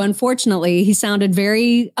interview, unfortunately, he sounded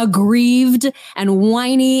very aggrieved and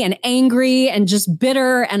whiny and angry and just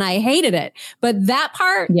bitter, and I hated it. But that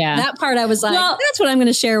part I was like, that's what I'm going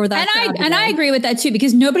to share with that. And I agree with that too,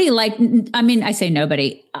 because I say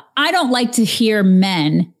nobody. I don't like to hear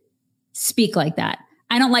men speak like that.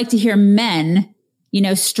 I don't like to hear men,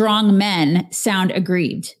 strong men sound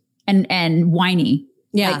aggrieved and whiny.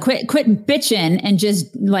 Yeah. Like, quit bitching and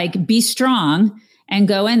just be strong and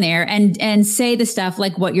go in there and say the stuff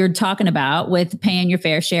like what you're talking about with paying your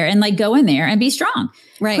fair share and go in there and be strong.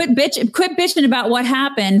 Right. Quit bitching about what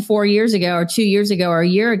happened 4 years ago or 2 years ago or a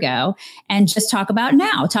year ago and just talk about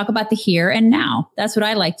now. Talk about the here and now. That's what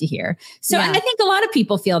I like to hear. So and I think a lot of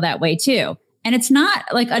people feel that way too. And it's not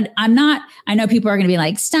I know people are going to be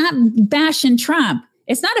like, stop bashing Trump.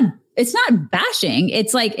 It's not bashing.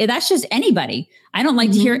 It's that's just anybody. I don't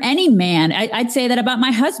like to hear any man. I'd say that about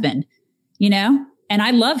my husband, and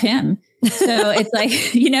I love him. So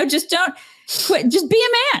it's just don't quit. Just be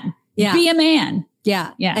a man. Yeah. Be a man.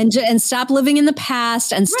 Yeah. Yeah. And stop living in the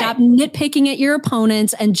past and stop nitpicking at your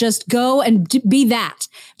opponents and just go and be that.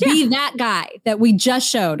 Yeah. Be that guy that we just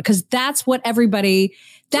showed, because that's what everybody...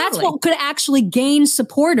 That's what could actually gain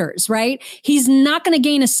supporters, right? He's not going to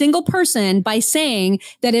gain a single person by saying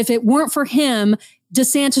that if it weren't for him,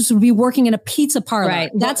 DeSantis would be working in a pizza parlor.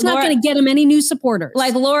 Right. That's not going to get him any new supporters.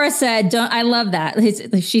 Like Laura said, I love that.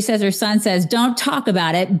 She says, her son says, don't talk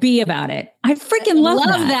about it, be about it. I freaking love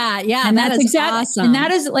that. Yeah. And that's exactly awesome. And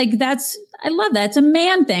that is I love that. It's a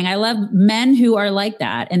man thing. I love men who are like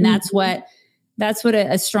that. And that's what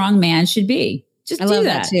a strong man should be. I love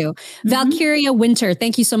that too. Mm-hmm. Valkyria Winter,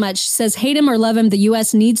 thank you so much. She says, hate him or love him, the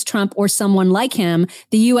U.S. needs Trump or someone like him.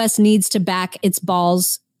 The U.S. needs to back its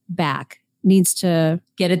balls back. Needs to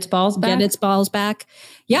get its balls back.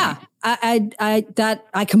 Yeah,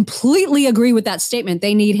 I completely agree with that statement.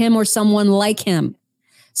 They need him or someone like him,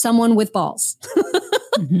 someone with balls.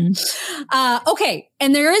 Mm-hmm. Okay,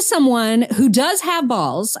 and there is someone who does have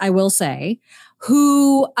balls, I will say,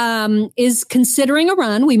 who is considering a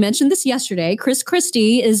run. We mentioned this yesterday.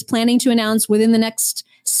 Christie is planning to announce within the next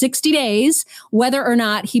 60 days whether or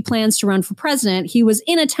not he plans to run for president. He was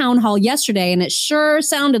in a town hall yesterday, and it sure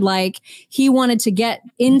sounded like he wanted to get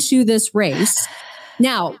into this race.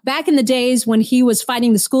 Now, back in the days when he was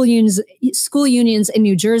fighting the school unions in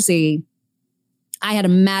New Jersey, I had a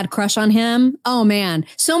mad crush on him. Oh man,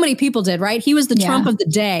 so many people did, right? He was the Trump of the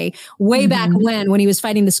day way back when he was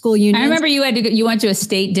fighting the school union. I remember you went to a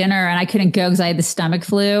state dinner and I couldn't go because I had the stomach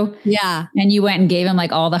flu. Yeah. And you went and gave him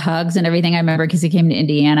like all the hugs and everything. I remember because he came to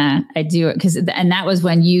Indiana. I do it and that was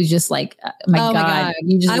when you just like, my God,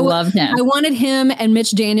 you just loved him. I wanted him and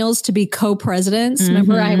Mitch Daniels to be co-presidents.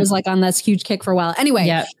 Remember, I was like on this huge kick for a while.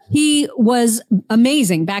 Anyway, he was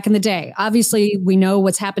amazing back in the day. Obviously, we know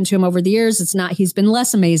what's happened to him over the years. He's been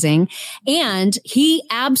less amazing. And he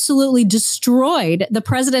absolutely destroyed the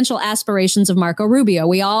presidential aspirations of Marco Rubio.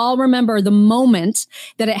 We all remember the moment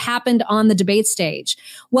that it happened on the debate stage.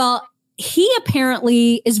 Well, he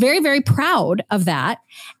apparently is very, very proud of that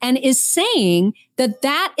and is saying that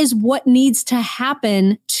that is what needs to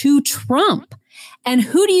happen to Trump. And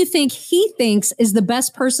who do you think he thinks is the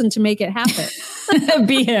best person to make it happen?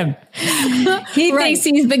 Be him. He thinks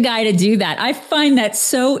he's the guy to do that. I find that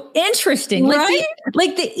so interesting. Right?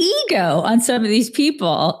 Like the ego on some of these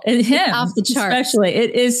people, and him off the charts. Especially.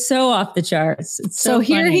 It is so off the charts. It's so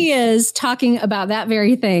here funny. he is talking about that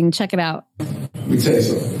very thing. Check it out. Let me tell you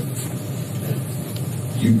something.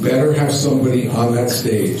 You better have somebody on that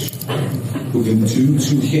stage who can do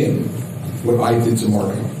to him what I did to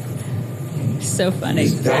Marco. So funny.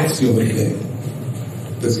 That's the only thing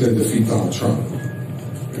that's going to defeat Donald Trump.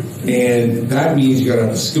 And that means you got to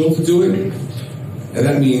have the skill to do it. And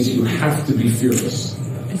that means you have to be fearless.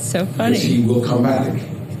 It's so funny. Because he will come back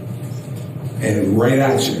and right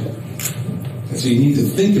at you. And so you need to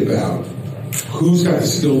think about who's got the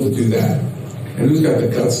skill to do that and who's got the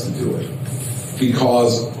guts to do it.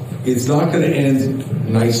 Because it's not going to end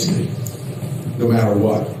nicely, no matter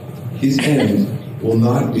what. His end will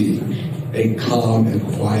not be a calm and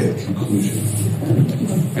quiet conclusion.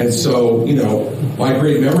 And so, my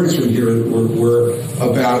great memories from here were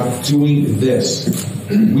about doing this.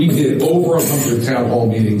 We did over 100 town hall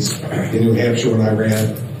meetings in New Hampshire when I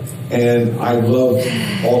ran, and I loved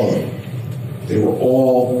all of them. They were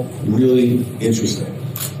all really interesting.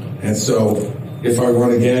 And so, if I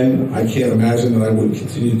run again, I can't imagine that I would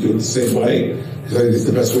continue to do it the same way, because I think it's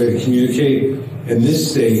the best way to communicate. And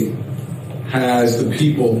this state has the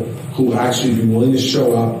people who actually be willing to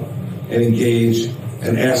show up and engage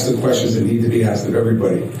and ask the questions that need to be asked of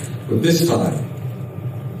everybody. But this time,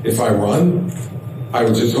 if I run, I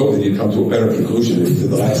would just hope that you come to a better conclusion than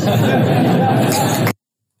the last time.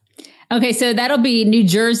 Okay, so that'll be New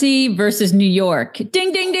Jersey versus New York.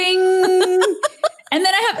 Ding, ding, ding. And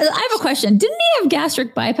then I have a question. Didn't he have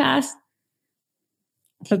gastric bypass?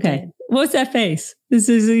 Okay. What's that face?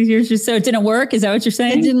 You're just, so it didn't work? Is that what you're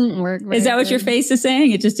saying? It didn't work. Is that what your face is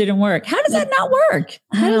saying? It just didn't work. How does that not work?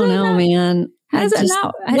 I don't know, man. How does that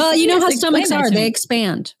not? Well, you know how stomachs are. They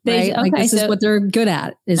expand, right? Okay, this is what they're good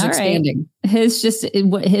at, is expanding. Right. His just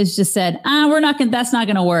said, we're not going to, that's not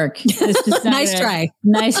going to work. It's just not nice try.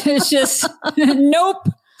 Nice. It's just, nope.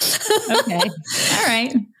 Okay. All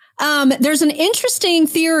right. There's an interesting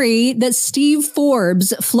theory that Steve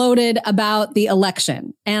Forbes floated about the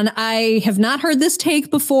election, and I have not heard this take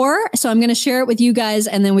before, so I'm going to share it with you guys,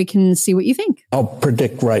 and then we can see what you think. I'll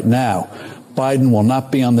predict right now, Biden will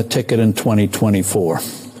not be on the ticket in 2024.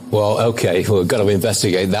 Well, okay, we've got to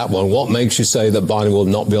investigate that one. What makes you say that Biden will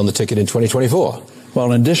not be on the ticket in 2024?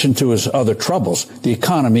 Well, in addition to his other troubles, the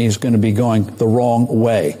economy is going to be going the wrong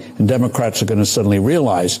way. And Democrats are going to suddenly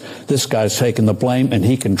realize this guy's taking the blame and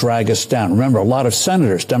he can drag us down. Remember, a lot of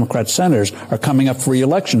senators, Democrat senators, are coming up for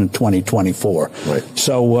re-election in 2024. Right.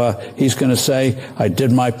 So he's going to say, I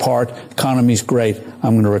did my part. Economy's great.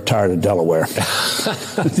 I'm going to retire to Delaware.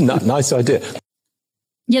 Nice idea.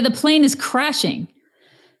 Yeah, the plane is crashing.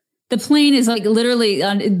 The plane is like literally,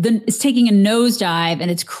 it's taking a nosedive and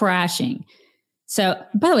it's crashing. So,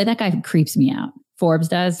 by the way, that guy creeps me out. Forbes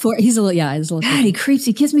does. He's a little. God, he creeps.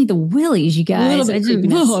 He gives me the willies, you guys. A little bit of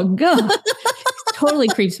creepiness. Oh God, totally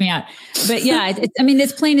creeps me out. But yeah,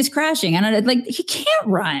 this plane is crashing, and he can't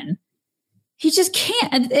run. He just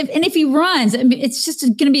can't. And if he runs, it's just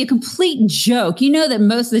going to be a complete joke. You know that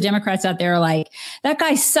most of the Democrats out there are like, that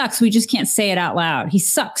guy sucks. We just can't say it out loud. He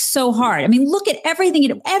sucks so hard. Look at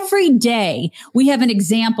everything. Every day we have an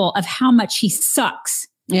example of how much he sucks.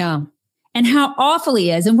 Yeah. And how awful he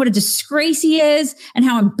is and what a disgrace he is and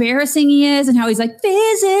how embarrassing he is and how he's like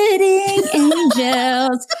visiting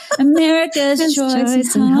angels, America's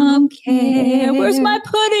choice home care. Where's my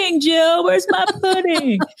pudding, Jill? Where's my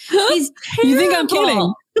pudding? He's terrible. You think I'm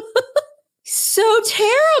kidding? So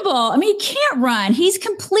terrible. I mean, he can't run. He's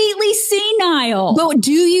completely senile. But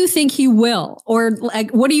do you think he will? Or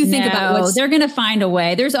like, what do you think about they're going to find a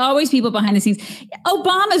way. There's always people behind the scenes.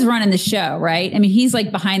 Obama's running the show, right? I mean, he's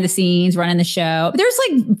like behind the scenes running the show. There's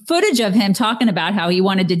like footage of him talking about how he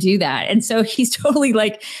wanted to do that. And so he's totally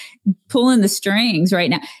like pulling the strings right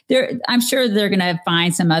now. I'm sure they're going to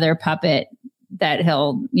find some other puppet that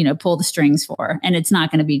he'll, pull the strings for. And it's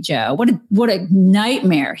not going to be Joe. What a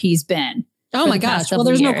nightmare he's been. Oh my gosh. Well,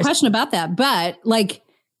 there's no question about that. But like,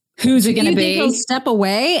 who's it going to be? He'll step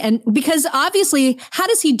away, and because obviously, how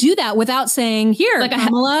does he do that without saying, "Here, like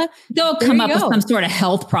Kamala"? They'll come up with some sort of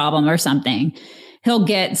health problem or something. He'll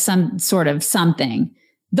get some sort of something.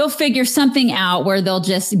 They'll figure something out where they'll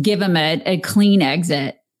just give him a clean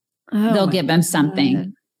exit. They'll give him something.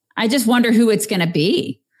 God. I just wonder who it's going to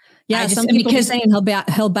be. Yeah, some people are saying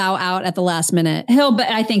he'll bow out at the last minute. But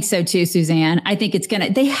I think so too, Suzanne. I think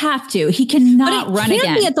they have to. He cannot run again. It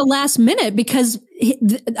can't be at the last minute because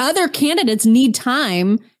the other candidates need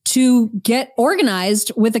time to get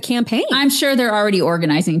organized with a campaign. I'm sure they're already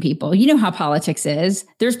organizing people. You know how politics is.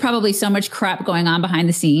 There's probably so much crap going on behind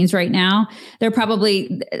the scenes right now. There are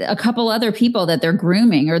probably a couple other people that they're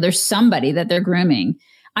grooming, or there's somebody that they're grooming.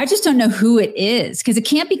 I just don't know who it is, because it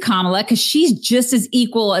can't be Kamala, because she's just as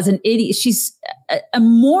equal as an idiot. She's a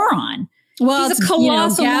moron. Well, she's a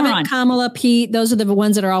colossal Gavin, moron. Kamala, Pete, those are the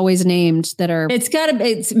ones that are always named that are.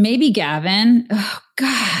 It's maybe Gavin. Oh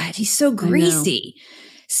God, he's so greasy.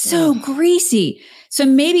 So greasy. So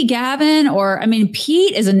maybe Gavin, or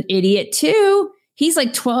Pete is an idiot too. He's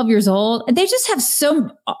like 12 years old. They just have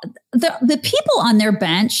the people on their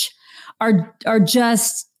bench are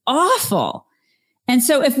just awful. And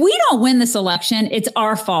so if we don't win this election, it's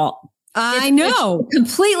our fault. I know. It's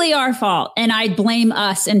completely our fault. And I blame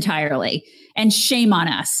us entirely, and shame on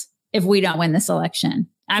us if we don't win this election.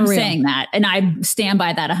 I'm saying that. And I stand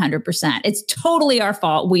by that 100%. It's totally our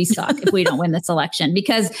fault. We suck if we don't win this election,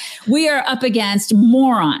 because we are up against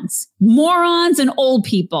morons and old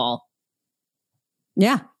people.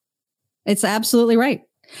 Yeah, it's absolutely right.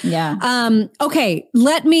 Yeah. Okay.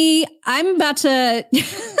 I'm about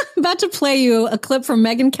to play you a clip from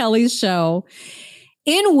Megyn Kelly's show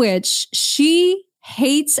in which she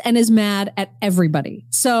hates and is mad at everybody.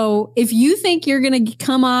 So if you think you're going to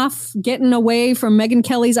come off getting away from Megyn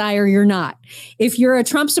Kelly's ire, you're not. If you're a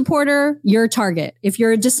Trump supporter, you're a target. If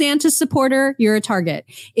you're a DeSantis supporter, you're a target.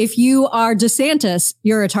 If you are DeSantis,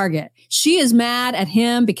 you're a target. She is mad at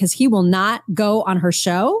him because he will not go on her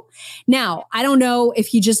show. Now, I don't know if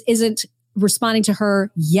he just isn't responding to her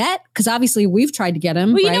yet, because obviously we've tried to get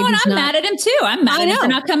him. Well, you know what? I'm mad at him too. I'm mad at him for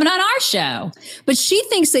not coming on our show. But she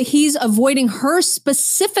thinks that he's avoiding her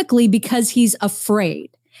specifically because he's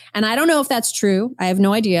afraid. And I don't know if that's true. I have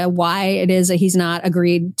no idea why it is that he's not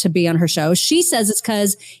agreed to be on her show. She says it's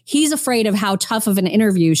because he's afraid of how tough of an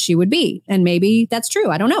interview she would be. And maybe that's true.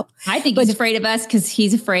 I don't know. I think he's afraid of us because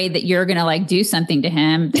he's afraid that you're going to do something to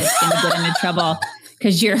him that's going to get him in trouble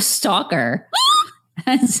because you're a stalker.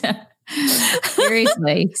 So,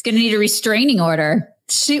 seriously, he's going to need a restraining order.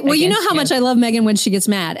 Well, you know how much I love Megyn when she gets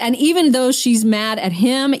mad. And even though she's mad at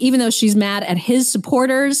him, even though she's mad at his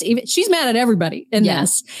supporters, she's mad at everybody in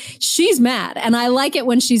this. She's mad. And I like it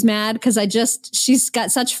when she's mad because she's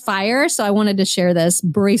got such fire. So I wanted to share this.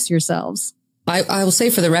 Brace yourselves. I will say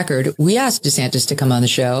for the record, we asked DeSantis to come on the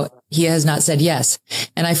show. He has not said yes.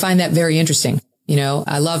 And I find that very interesting. You know,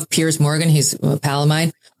 I love Piers Morgan. He's a pal of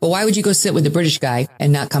mine. But why would you go sit with the British guy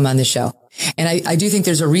and not come on the show? And I do think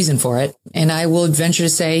there's a reason for it. And I will venture to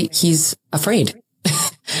say he's afraid.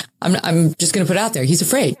 I'm just going to put it out there. He's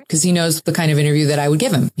afraid because he knows the kind of interview that I would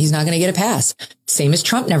give him. He's not going to get a pass. Same as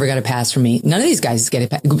Trump never got a pass from me. None of these guys get a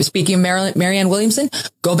pass. Speaking of Marianne Williamson,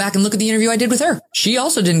 go back and look at the interview I did with her. She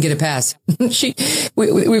also didn't get a pass.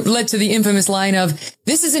 We led to the infamous line of,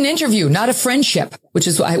 this is an interview, not a friendship, which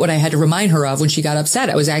is what I had to remind her of when she got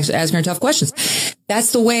upset. I was actually asking her tough questions.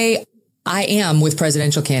 That's the way I am with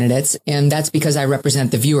presidential candidates. And that's because I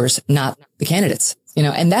represent the viewers, not the candidates. You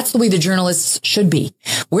know, and that's the way the journalists should be.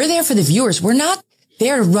 We're there for the viewers. We're not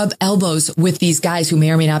there to rub elbows with these guys who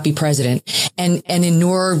may or may not be president and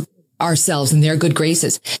ignore ourselves in their good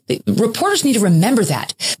graces. The reporters need to remember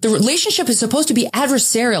that. The relationship is supposed to be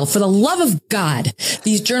adversarial. For the love of God,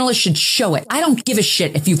 these journalists should show it. I don't give a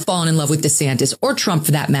shit if you've fallen in love with DeSantis or Trump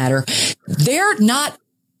for that matter. They're not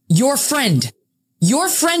your friend. Your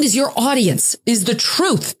friend is your audience, is the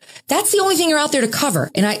truth. That's the only thing you're out there to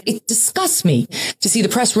cover. And it disgusts me to see the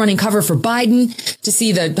press running cover for Biden, to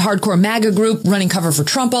see the hardcore MAGA group running cover for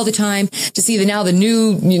Trump all the time, to see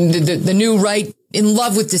the new right in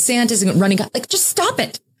love with DeSantis and running. Just stop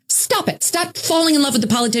it. Stop it. Stop falling in love with the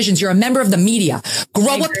politicians. You're a member of the media.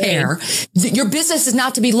 Grow a pair. Your business is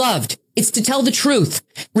not to be loved. It's to tell the truth.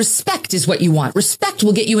 Respect is what you want. Respect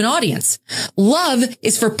will get you an audience. Love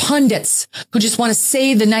is for pundits who just want to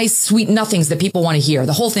say the nice, sweet nothings that people want to hear.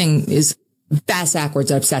 The whole thing is bass backwards.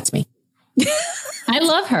 It upsets me. I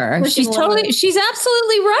love her. She's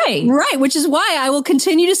absolutely right. Right. Which is why I will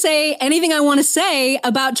continue to say anything I want to say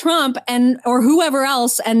about Trump or whoever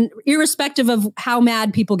else, and irrespective of how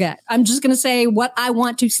mad people get. I'm just going to say what I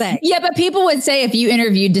want to say. Yeah, but people would say if you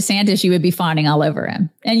interviewed DeSantis, you would be fawning all over him.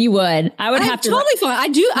 And you would. I'm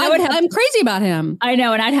crazy about him. I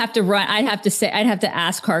know. And I'd have to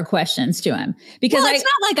ask hard questions to him because it's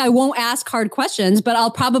not like I won't ask hard questions, but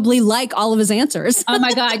I'll probably like all of his answers. Oh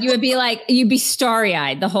my God. You'd be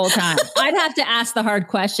starry-eyed the whole time. I'd have to ask the hard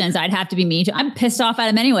questions. I'd have to be mean to him. I'm pissed off at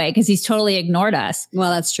him anyway because he's totally ignored us.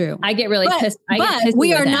 Well, that's true. I get really pissed. But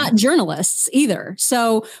we are not journalists either.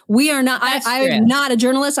 So we are not. I'm not a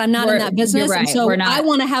journalist. I'm not in that business. Right. And so I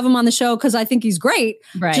want to have him on the show because I think he's great.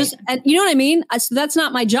 Right. And you know what I mean? So that's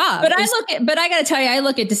not my job. But I got to tell you, I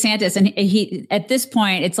look at DeSantis and he at this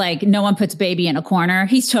point, it's like no one puts baby in a corner.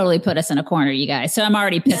 He's totally put us in a corner, you guys. So I'm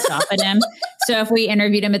already pissed off at him. So if we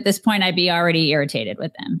interviewed him at this point, I'd be already irritated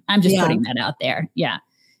with him. I'm just putting that out there. Yeah.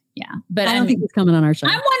 Yeah. But I don't think he's coming on our show.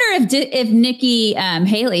 I wonder if Nikki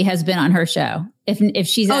Haley has been on her show. If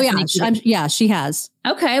she's she has.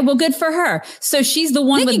 Okay, well, good for her. So she's the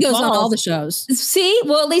one Nikki with goes balls. on all the shows. See,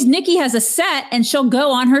 well, at least Nikki has a set and she'll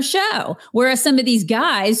go on her show. Whereas some of these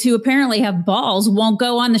guys who apparently have balls won't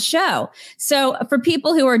go on the show. So for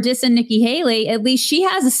people who are dissing Nikki Haley, at least she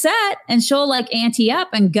has a set and she'll ante up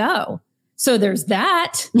and go. So there's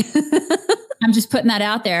that. I'm just putting that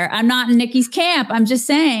out there. I'm not in Nikki's camp. I'm just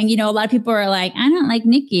saying, a lot of people are like, I don't like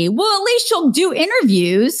Nikki. Well, at least she'll do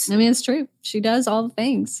interviews. I mean, it's true. She does all the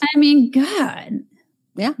things. I mean, God.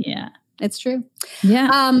 Yeah. Yeah. It's true.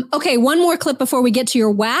 Yeah. Okay. One more clip before we get to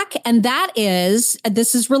your whack. And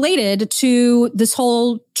this is related to this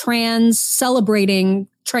whole celebrating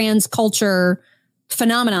trans culture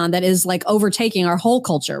phenomenon that is overtaking our whole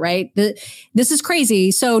culture, right? This is crazy.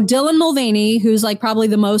 So Dylan Mulvaney, who's probably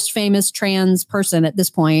the most famous trans person at this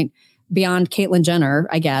point, beyond Caitlyn Jenner,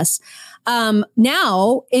 I guess.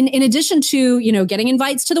 Now, in addition to, getting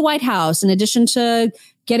invites to the White House, in addition to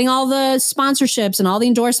getting all the sponsorships and all the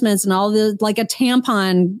endorsements and all the a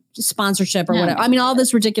tampon sponsorship or whatever. I mean, all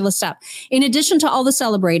this ridiculous stuff. In addition to all the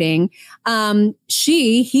celebrating,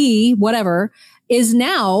 he, whatever, is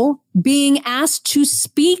now being asked to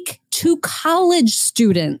speak to college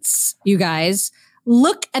students. You guys,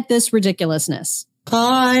 look at this ridiculousness.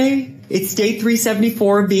 Hi, it's day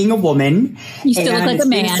 374 being a woman. You still look like a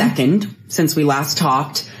man. It's been a second since we last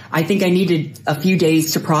talked. I think I needed a few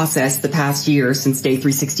days to process the past year since day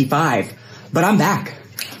 365. But I'm back.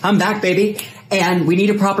 I'm back, baby. And we need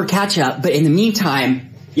a proper catch up. But in the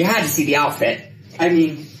meantime, you had to see the outfit. I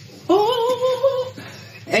mean,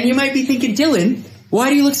 and you might be thinking, Dylan, why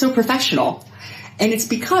do you look so professional? And it's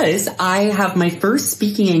because I have my first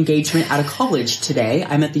speaking engagement out of college today.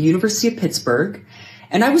 I'm at the University of Pittsburgh,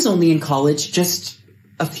 and I was only in college just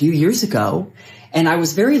a few years ago. And I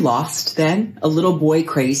was very lost then, a little boy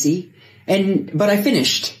crazy. But I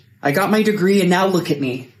finished. I got my degree, and now look at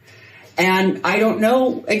me. And I don't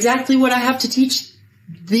know exactly what I have to teach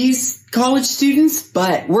these college students,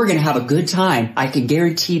 but we're going to have a good time. I can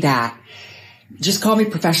guarantee that. Just call me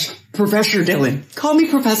Professor Dylan. Call me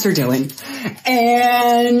Professor Dylan.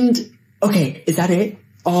 And, okay, is that it?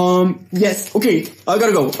 Yes, okay, I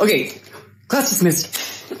gotta go. Okay, class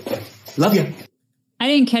dismissed. Love you. I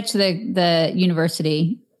didn't catch the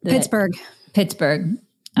university. Pittsburgh.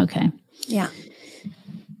 Okay. Yeah.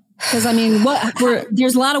 Because, I mean,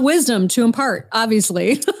 there's a lot of wisdom to impart,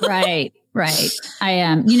 obviously. Right. I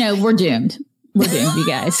am. We're doomed. We're doomed, you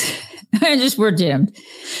guys. We're doomed.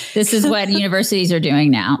 This is what universities are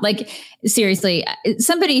doing now. Seriously,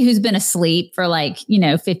 somebody who's been asleep for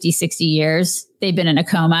 50, 60 years, they've been in a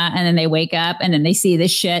coma and then they wake up and then they see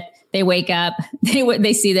this shit. They wake up,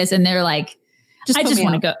 they see this and they're like, I just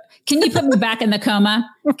want to go. Can you put me back in the coma?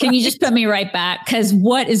 Can you just put me right back? Because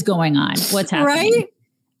what is going on? What's happening? Right?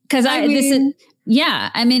 Because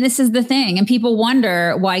this is the thing. And people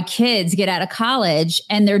wonder why kids get out of college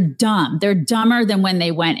and they're dumb. They're dumber than when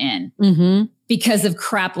they went in because of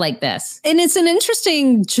crap like this. And it's an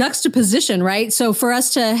interesting juxtaposition, right? So for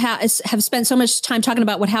us to have spent so much time talking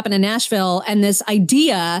about what happened in Nashville and this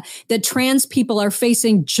idea that trans people are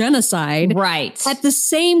facing genocide. Right. At the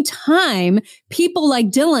same time, people like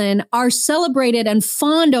Dylan are celebrated and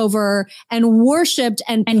fawned over and worshipped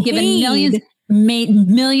and given millions. made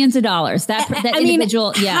millions of dollars. That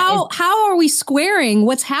individual, How are we squaring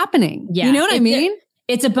what's happening? Yeah, you know what I mean?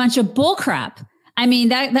 It's a bunch of bull crap. I mean,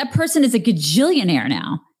 that person is a gajillionaire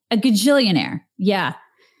now. A gajillionaire. Yeah.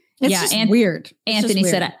 It's just weird. Anthony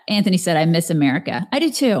said, I miss America. I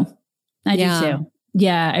do too. I do too.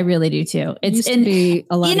 Yeah, I really do too. It used to be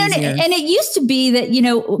a lot easier. And it used to be that,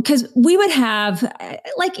 because we would have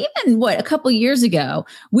even a couple of years ago,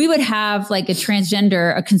 we would have like a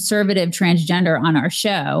conservative transgender on our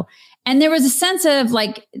show. And there was a sense of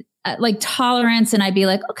like tolerance. And I'd be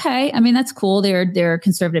like, okay, I mean, that's cool. They're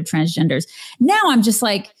conservative transgenders. Now I'm just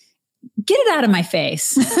like, get it out of my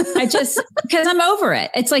face. Because I'm over it.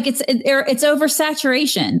 It's like, it's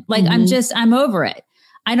oversaturation. Like I'm over it.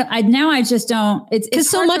 I just don't. It's because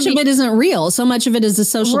so much of it isn't real. So much of it is a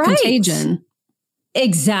social contagion.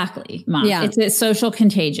 Exactly, Mom. Yeah. It's a social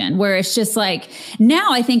contagion where it's just like, now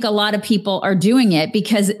I think a lot of people are doing it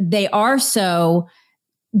because they're so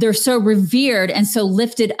revered and so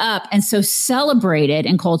lifted up and so celebrated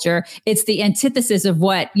in culture. It's the antithesis of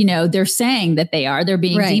what, they're saying that they are. They're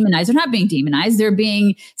being demonized. They're not being demonized. They're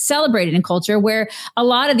being celebrated in culture, where a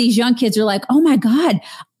lot of these young kids are like, oh my God,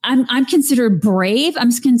 I'm considered brave.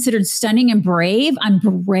 I'm considered stunning and brave. I'm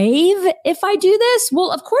brave if I do this. Well,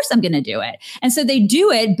 of course I'm going to do it. And so they do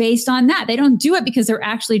it based on that. They don't do it because they're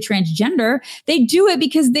actually transgender. They do it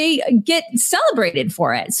because they get celebrated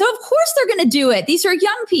for it. So of course they're going to do it. These are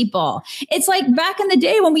young people. It's like back in the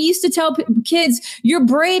day when we used to tell kids, you're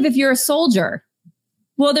brave if you're a soldier.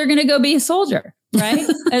 Well, they're going to go be a soldier, right?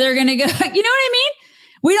 And they're going to go, you know what I mean?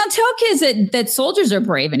 We don't tell kids that soldiers are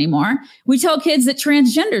brave anymore. We tell kids that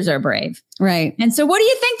transgenders are brave. Right. And so what do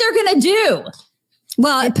you think they're going to do?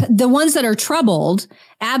 Well, the ones that are troubled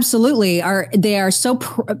absolutely they are so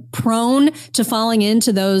prone to falling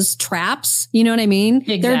into those traps. You know what I mean?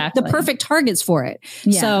 Exactly. They're the perfect targets for it.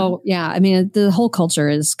 Yeah. So, I mean, the whole culture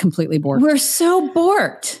is completely borked. We're so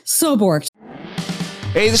borked. So borked.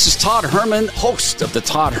 Hey, this is Todd Herman, host of The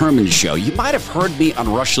Todd Herman Show. You might have heard me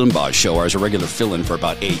on Rush Limbaugh's show, where I was a regular fill-in for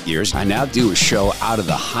about 8 years. I now do a show out of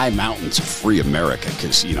the high mountains of free America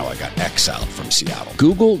because, I got exiled from Seattle.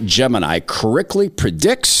 Google Gemini correctly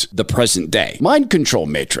predicts the present day. Mind control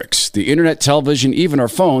matrix. The internet, television, even our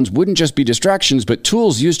phones wouldn't just be distractions, but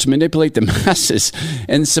tools used to manipulate the masses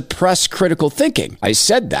and suppress critical thinking. I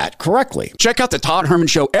said that correctly. Check out The Todd Herman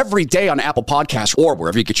Show every day on Apple Podcasts or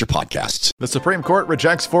wherever you get your podcasts. The Supreme Court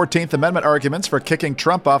rejects 14th Amendment arguments for kicking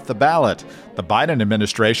Trump off the ballot. The Biden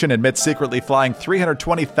administration admits secretly flying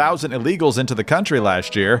 320,000 illegals into the country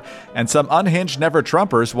last year, and some unhinged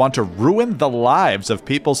never-Trumpers want to ruin the lives of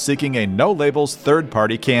people seeking a no-labels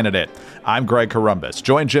third-party candidate. I'm Greg Corombos.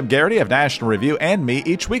 Join Jim Garrity of National Review and me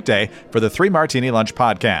each weekday for the 3 Martini Lunch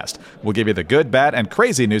podcast. We'll give you the good, bad, and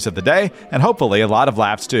crazy news of the day, and hopefully a lot of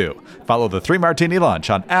laughs too. Follow the 3 Martini Lunch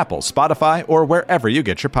on Apple, Spotify, or wherever you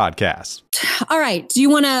get your podcasts. All right. Do you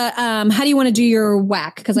want to, how do you want to do your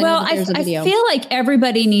whack? Because I feel like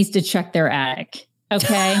everybody needs to check their attic.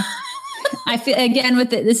 Okay. I feel again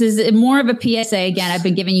this is more of a PSA. Again, I've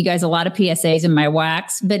been giving you guys a lot of PSAs in my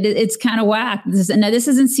whacks, but it's kind of whack. This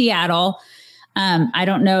is in Seattle. I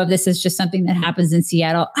don't know if this is just something that happens in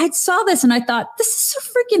Seattle. I saw this and I thought, this is so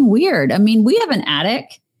freaking weird. I mean, we have an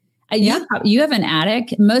attic. You have an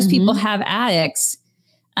attic. Most people have attics.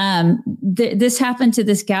 This happened to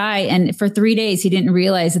this guy, and for 3 days he didn't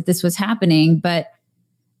realize that this was happening. But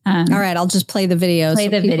all right, I'll just play the video. Play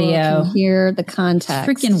the video. Can hear the context.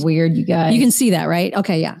 It's freaking weird, you guys. You can see that, right?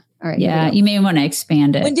 Okay, yeah. All right. Yeah, you may want to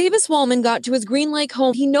expand it. When Davis Wallman got to his Green Lake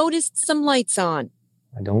home, he noticed some lights on.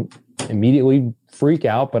 I don't immediately freak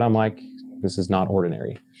out, but I'm like, this is not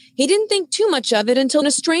ordinary. He didn't think too much of it until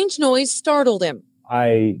a strange noise startled him.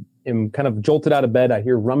 I am kind of jolted out of bed. I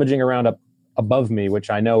hear rummaging around up above me, which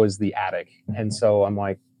I know is the attic. And so I'm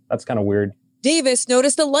like, that's kind of weird. Davis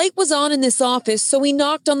noticed a light was on in this office, so he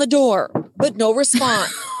knocked on the door, but no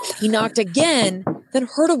response. He knocked again, then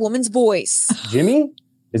heard a woman's voice. Jimmy?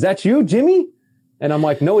 Is that you, Jimmy? And I'm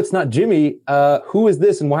like, no, it's not Jimmy. Who is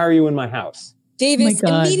this and why are you in my house? Davis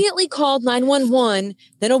immediately called 911.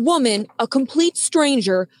 Then a woman, a complete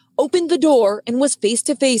stranger, opened the door and was face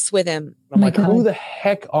to face with him. I'm like, who the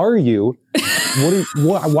heck are you?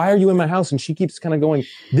 Why are you in my house? And she keeps kind of going,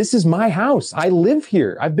 this is my house. I live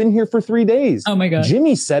here. I've been here for 3 days. Oh my God.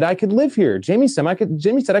 Jimmy said I could live here. Jimmy said I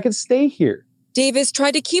could stay here. Davis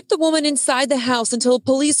tried to keep the woman inside the house until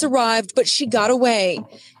police arrived, but she got away.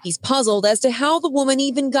 He's puzzled as to how the woman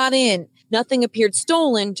even got in. Nothing appeared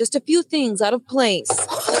stolen, just a few things out of place.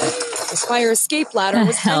 His fire escape ladder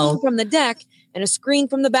was hanging from the deck, and a screen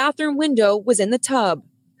from the bathroom window was in the tub.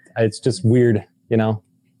 It's just weird, you know?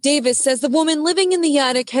 Davis says the woman living in the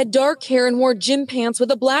attic had dark hair and wore gym pants with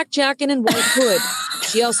a black jacket and white hood.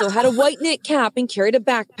 She also had a white knit cap and carried a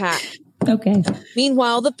backpack. Okay.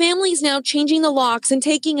 Meanwhile, the family is now changing the locks and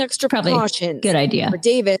taking extra precautions. Good idea. For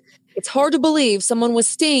Davis, it's hard to believe someone was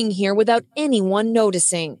staying here without anyone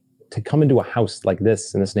noticing. To come into a house like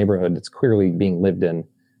this in this neighborhood that's clearly being lived in,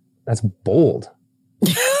 that's bold.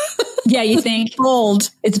 Yeah, you think? Bold.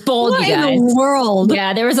 It's bold, What you guys. in the world?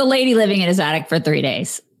 Yeah, there was a lady living in his attic for 3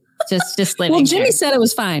 days. Just living. Well, Jimmy there. said it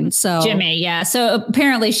was fine. So Jimmy, yeah. So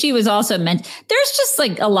apparently she was also there's just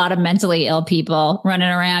like a lot of mentally ill people running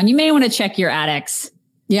around. You may want to check your attics.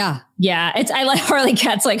 Yeah. Yeah. I like Harley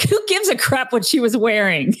Cat's like, who gives a crap what she was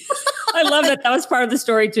wearing? I love that. That was part of the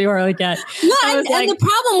story too, Harley Cat. No, and the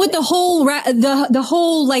problem with the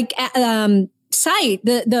whole site,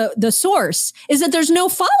 the source is that there's no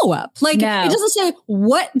follow-up. Like it doesn't say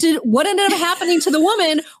what ended up happening to the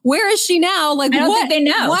woman. Where is she now? Like, I don't think they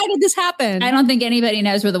know. Why did this happen? I don't think anybody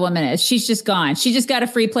knows where the woman is. She's just gone. She just got a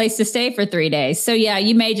free place to stay for 3 days. So yeah,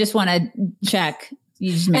 you may just want to check.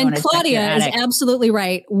 And Claudia is absolutely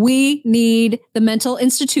right. We need the mental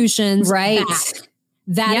institutions back.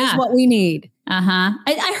 That is what we need. Uh-huh.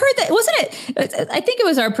 I heard that, wasn't it? I think it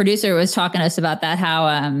was our producer who was talking to us about that,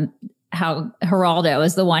 how Geraldo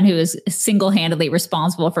is the one who is single-handedly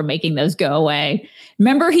responsible for making those go away.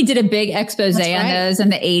 Remember, he did a big expose on those in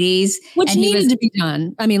the 80s. Which needed to be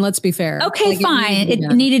done. I mean, let's be fair. Okay, fine. It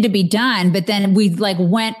needed to be done, but then we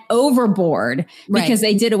went overboard because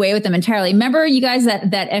they did away with them entirely. Remember, you guys,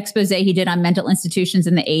 that expose he did on mental institutions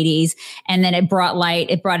in the 80s, and then it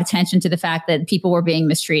brought attention to the fact that people were being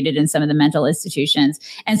mistreated in some of the mental institutions.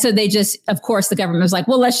 And so they just, of course, the government was like,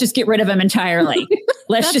 well, let's just get rid of them entirely.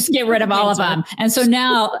 Let's just get rid of all of them. And so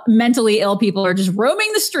now mentally ill people are just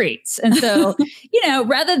roaming the streets. And so,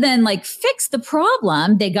 rather than fix the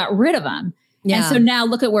problem, they got rid of them. Yeah. And so now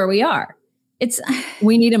look at where we are.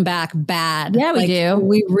 We need them back bad. Yeah, we do.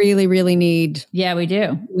 We really, really need. Yeah, we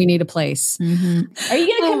do. We need a place. Mm-hmm. Are you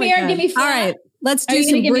going to come here and give me flat? All right. Let's do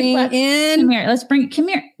some bring in. Come here. Come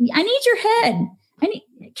here. I need your head.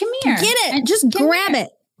 Come here. Get it. Just grab it.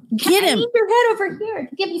 Get him. I need your head over here.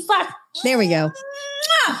 Give me flat. There we go.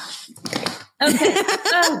 Okay.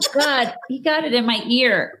 Oh God, he got it in my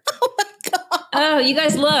ear. Oh my God. Oh, you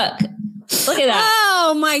guys look at that.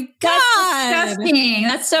 Oh my God. That's disgusting.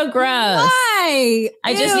 That's so gross. Why?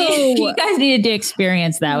 You guys needed to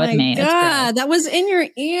experience that with me. God, that was in your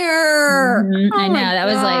ear. Mm-hmm. I know.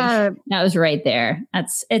 That was right there.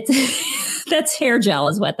 That's hair gel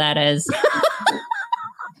is what that is.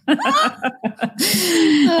 I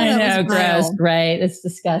know, gross, right? It's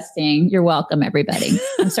disgusting. You're welcome, everybody.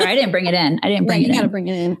 I'm sorry, I didn't bring it in. You gotta bring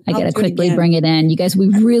it in. I gotta quickly bring it in. You guys, we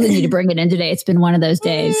really need to bring it in today. It's been one of those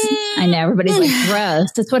days. I know, everybody's like,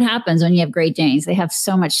 gross. That's what happens when you have Great Danes. They have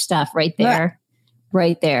so much stuff right there.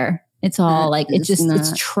 Right there. It's all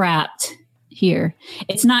it's trapped here.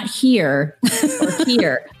 It's not here or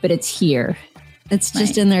here, but it's here. It's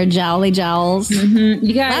just in their jowly jowls. Mm-hmm.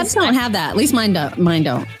 You guys Labs don't have that. At least mine don't.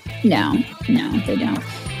 No, they don't.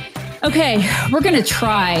 Okay, we're going to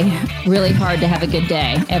try really hard to have a good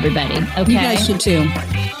day, everybody. Okay? You guys should too.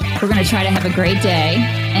 We're going to try to have a great day,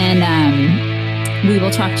 and we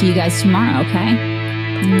will talk to you guys tomorrow, okay?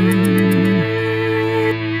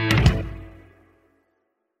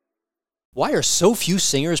 Why are so few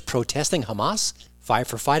singers protesting Hamas? Five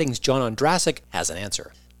for Fighting's John Ondrasik has an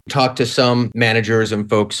answer. Talk to some managers and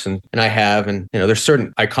folks, and I have, and there's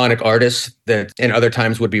certain iconic artists that in other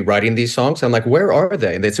times would be writing these songs. I'm like, where are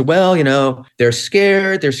they? And they say, well, they're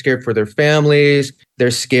scared. They're scared for their families. They're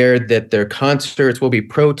scared that their concerts will be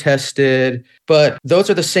protested. But those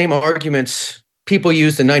are the same arguments people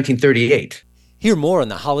used in 1938. Hear more on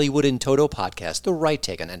the Hollywood in Toto podcast, The Right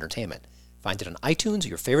Take on Entertainment. Find it on iTunes or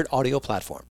your favorite audio platform.